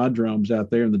 I had my drums out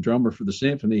there, and the drummer for the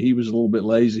symphony, he was a little bit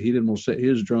lazy. He didn't want to set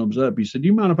his drums up. He said, do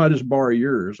you mind if I just borrow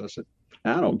yours? I said,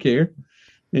 I don't care.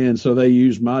 And so they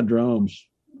used my drums.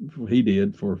 He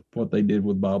did for what they did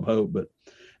with Bob Hope. But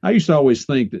I used to always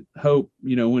think that Hope,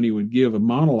 when he would give a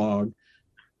monologue,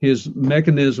 his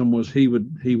mechanism was he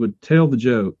would tell the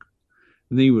joke,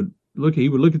 and then he would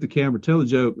look at the camera, tell the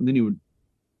joke, and then he would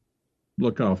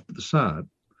look off to the side.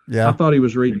 Yeah. I thought he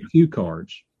was reading cue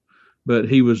cards, but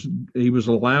he was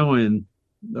allowing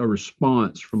a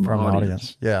response from the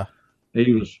audience. Yeah.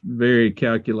 He was very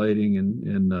calculating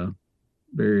and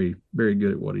very, very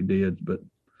good at what he did. But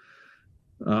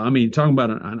talking about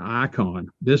an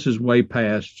icon, this is way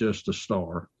past just a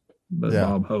star. but Yeah.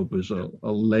 Bob Hope is a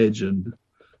legend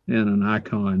and an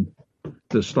icon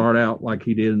to start out like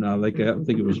he did. And I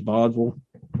think it was vaudeville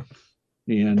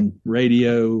and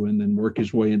radio, and then work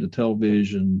his way into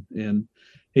television. And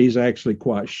he's actually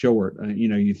quite short.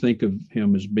 You think of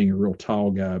him as being a real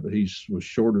tall guy, but was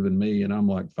shorter than me, and I'm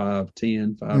like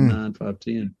 5'10", 5'9",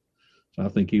 5'10". So I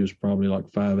think he was probably like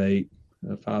 5'8",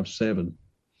 5'7",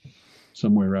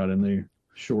 somewhere right in there.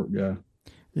 Short guy.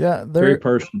 Yeah, Very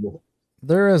personable.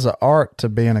 There is an art to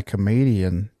being a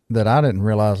comedian that I didn't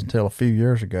realize until a few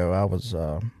years ago. I was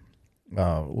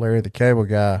Larry the Cable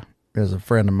Guy is a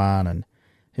friend of mine, and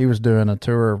he was doing a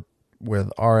tour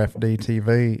with RFD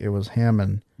TV. It was him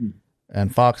and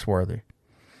Foxworthy.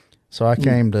 So I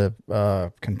came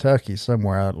to Kentucky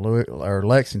somewhere out or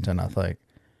Lexington, I think,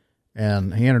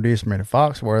 and he introduced me to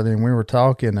Foxworthy, and we were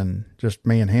talking, and just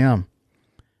me and him.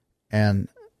 And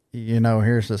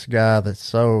here's this guy that's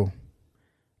so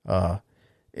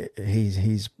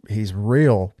he's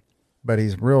real, but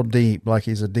he's real deep. Like,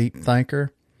 he's a deep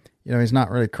thinker. He's not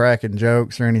really cracking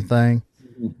jokes or anything.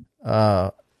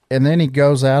 And then he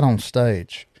goes out on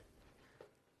stage,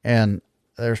 and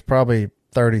there's probably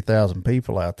 30,000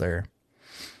 people out there,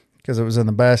 because it was in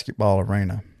the basketball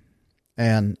arena.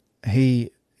 And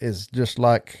he is just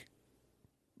like,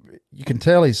 you can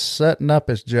tell he's setting up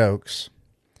his jokes,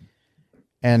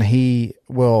 and he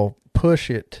will push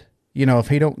it. If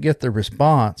he don't get the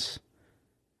response,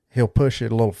 he'll push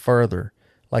it a little further.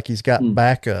 Like, he's got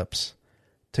backups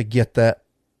to get that,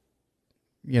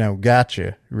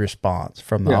 gotcha response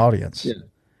from the audience. Yeah.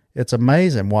 It's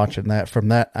amazing watching that from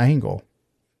that angle,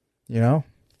 Yeah,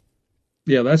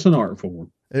 that's an art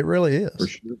form. It really is. For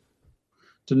sure.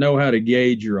 To know how to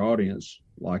gauge your audience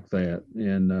like that.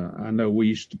 And I know we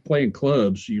used to play in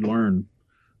clubs. You learn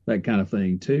that kind of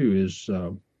thing too, is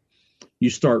you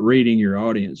start reading your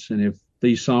audience. And if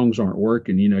these songs aren't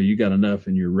working, you got enough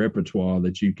in your repertoire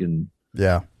that you can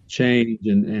change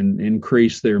and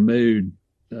increase their mood.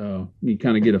 You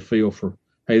kind of get a feel for,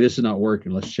 hey, this is not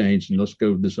working. Let's change and let's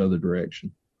go this other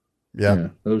direction. Yeah.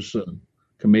 Those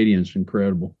comedians,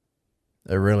 incredible.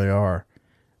 They really are.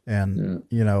 And,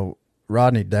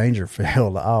 Rodney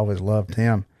Dangerfield, I always loved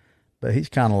him, but he's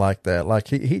kind of like that. Like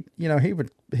he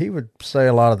would say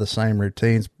a lot of the same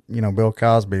routines. Bill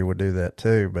Cosby would do that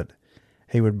too, but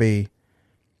he would be,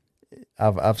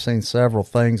 I've seen several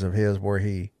things of his where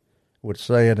he would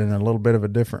say it in a little bit of a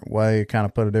different way, kind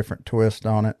of put a different twist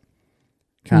on it,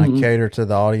 kind of cater to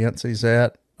the audience he's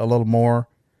at a little more.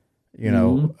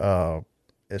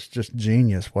 It's just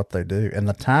genius what they do. And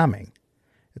the timing.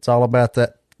 It's all about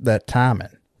that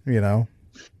timing, Yeah,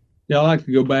 I like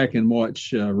to go back and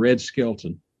watch Red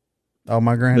Skelton. Oh,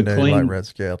 my granddad liked Red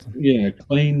Skelton. Yeah,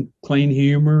 clean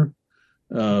humor.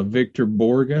 Victor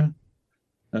Borge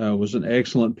was an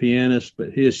excellent pianist,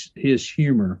 but his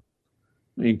humor,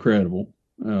 incredible.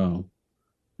 Some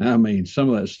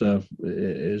of that stuff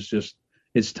is just,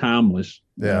 it's timeless.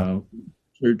 Yeah.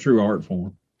 True art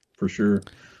form, for sure.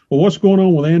 Well, what's going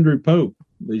on with Andrew Pope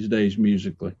these days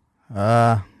musically?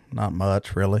 Not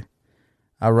much, really.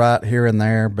 I write here and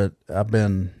there, but I've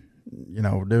been,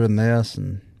 doing this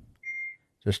and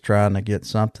just trying to get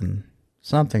something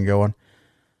going.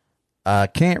 I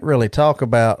can't really talk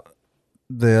about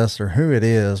this or who it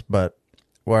is, but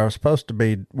I was supposed to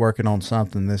be working on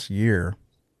something this year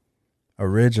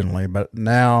originally, but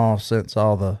now since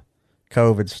all the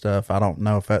COVID stuff, I don't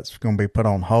know if that's going to be put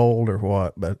on hold or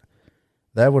what, but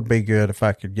that would be good if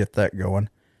I could get that going.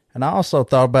 And I also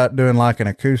thought about doing like an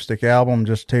acoustic album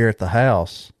just here at the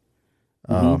house.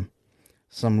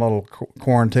 Some little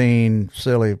quarantine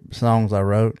silly songs I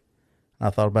wrote. I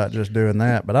thought about just doing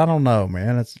that, but I don't know,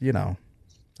 man. It's, I don't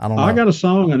know. I got a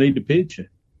song I need to pitch you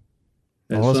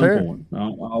at some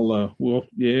point.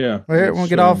 We'll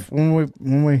get off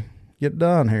when we get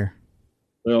done here.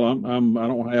 Well, I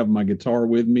don't have my guitar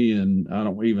with me, and I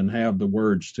don't even have the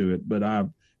words to it, but I've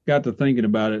got to thinking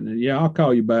about it, and I'll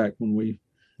call you back when we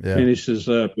finish this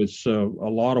up. It's a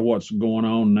lot of what's going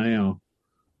on now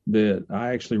that I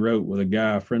actually wrote with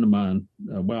a friend of mine,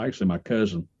 actually my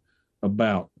cousin,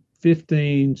 about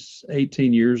 15,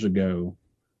 18 years ago,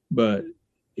 but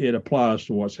it applies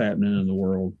to what's happening in the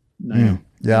world now.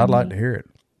 Yeah, I'd like to hear it.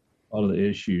 A lot of the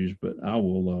issues, but I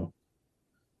will,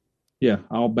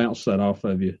 I'll bounce that off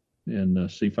of you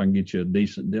and see if I can get you a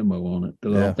decent demo on it,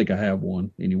 because I don't think I have one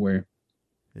anywhere.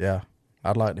 Yeah,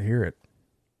 I'd like to hear it.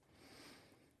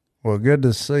 Well, good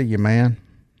to see you, man.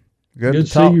 Good to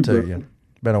talk to you.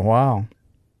 Been a while.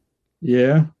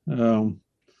 Yeah. I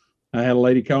had a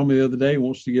lady call me the other day,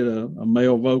 wants to get a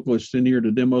male vocalist in here to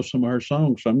demo some of her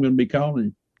songs, so I'm going to be calling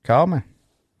you. Call me.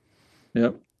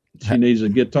 Yep. She needs a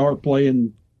guitar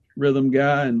playing rhythm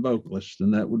guy and vocalist,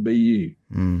 and that would be you.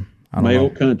 I don't Male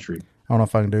know. country. I don't know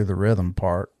if I can do the rhythm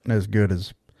part as good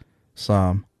as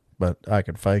some, but I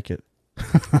could fake it.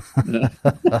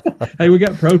 Hey, we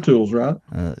got Pro Tools, right?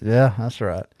 Yeah, that's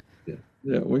right.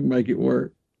 Yeah, we can make it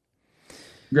work.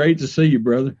 Great to see you,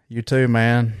 brother. You too,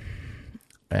 man.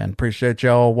 And appreciate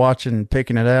y'all watching and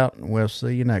picking it out. And we'll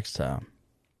see you next time.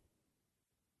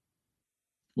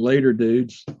 Later,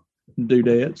 dudes,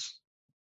 dudettes.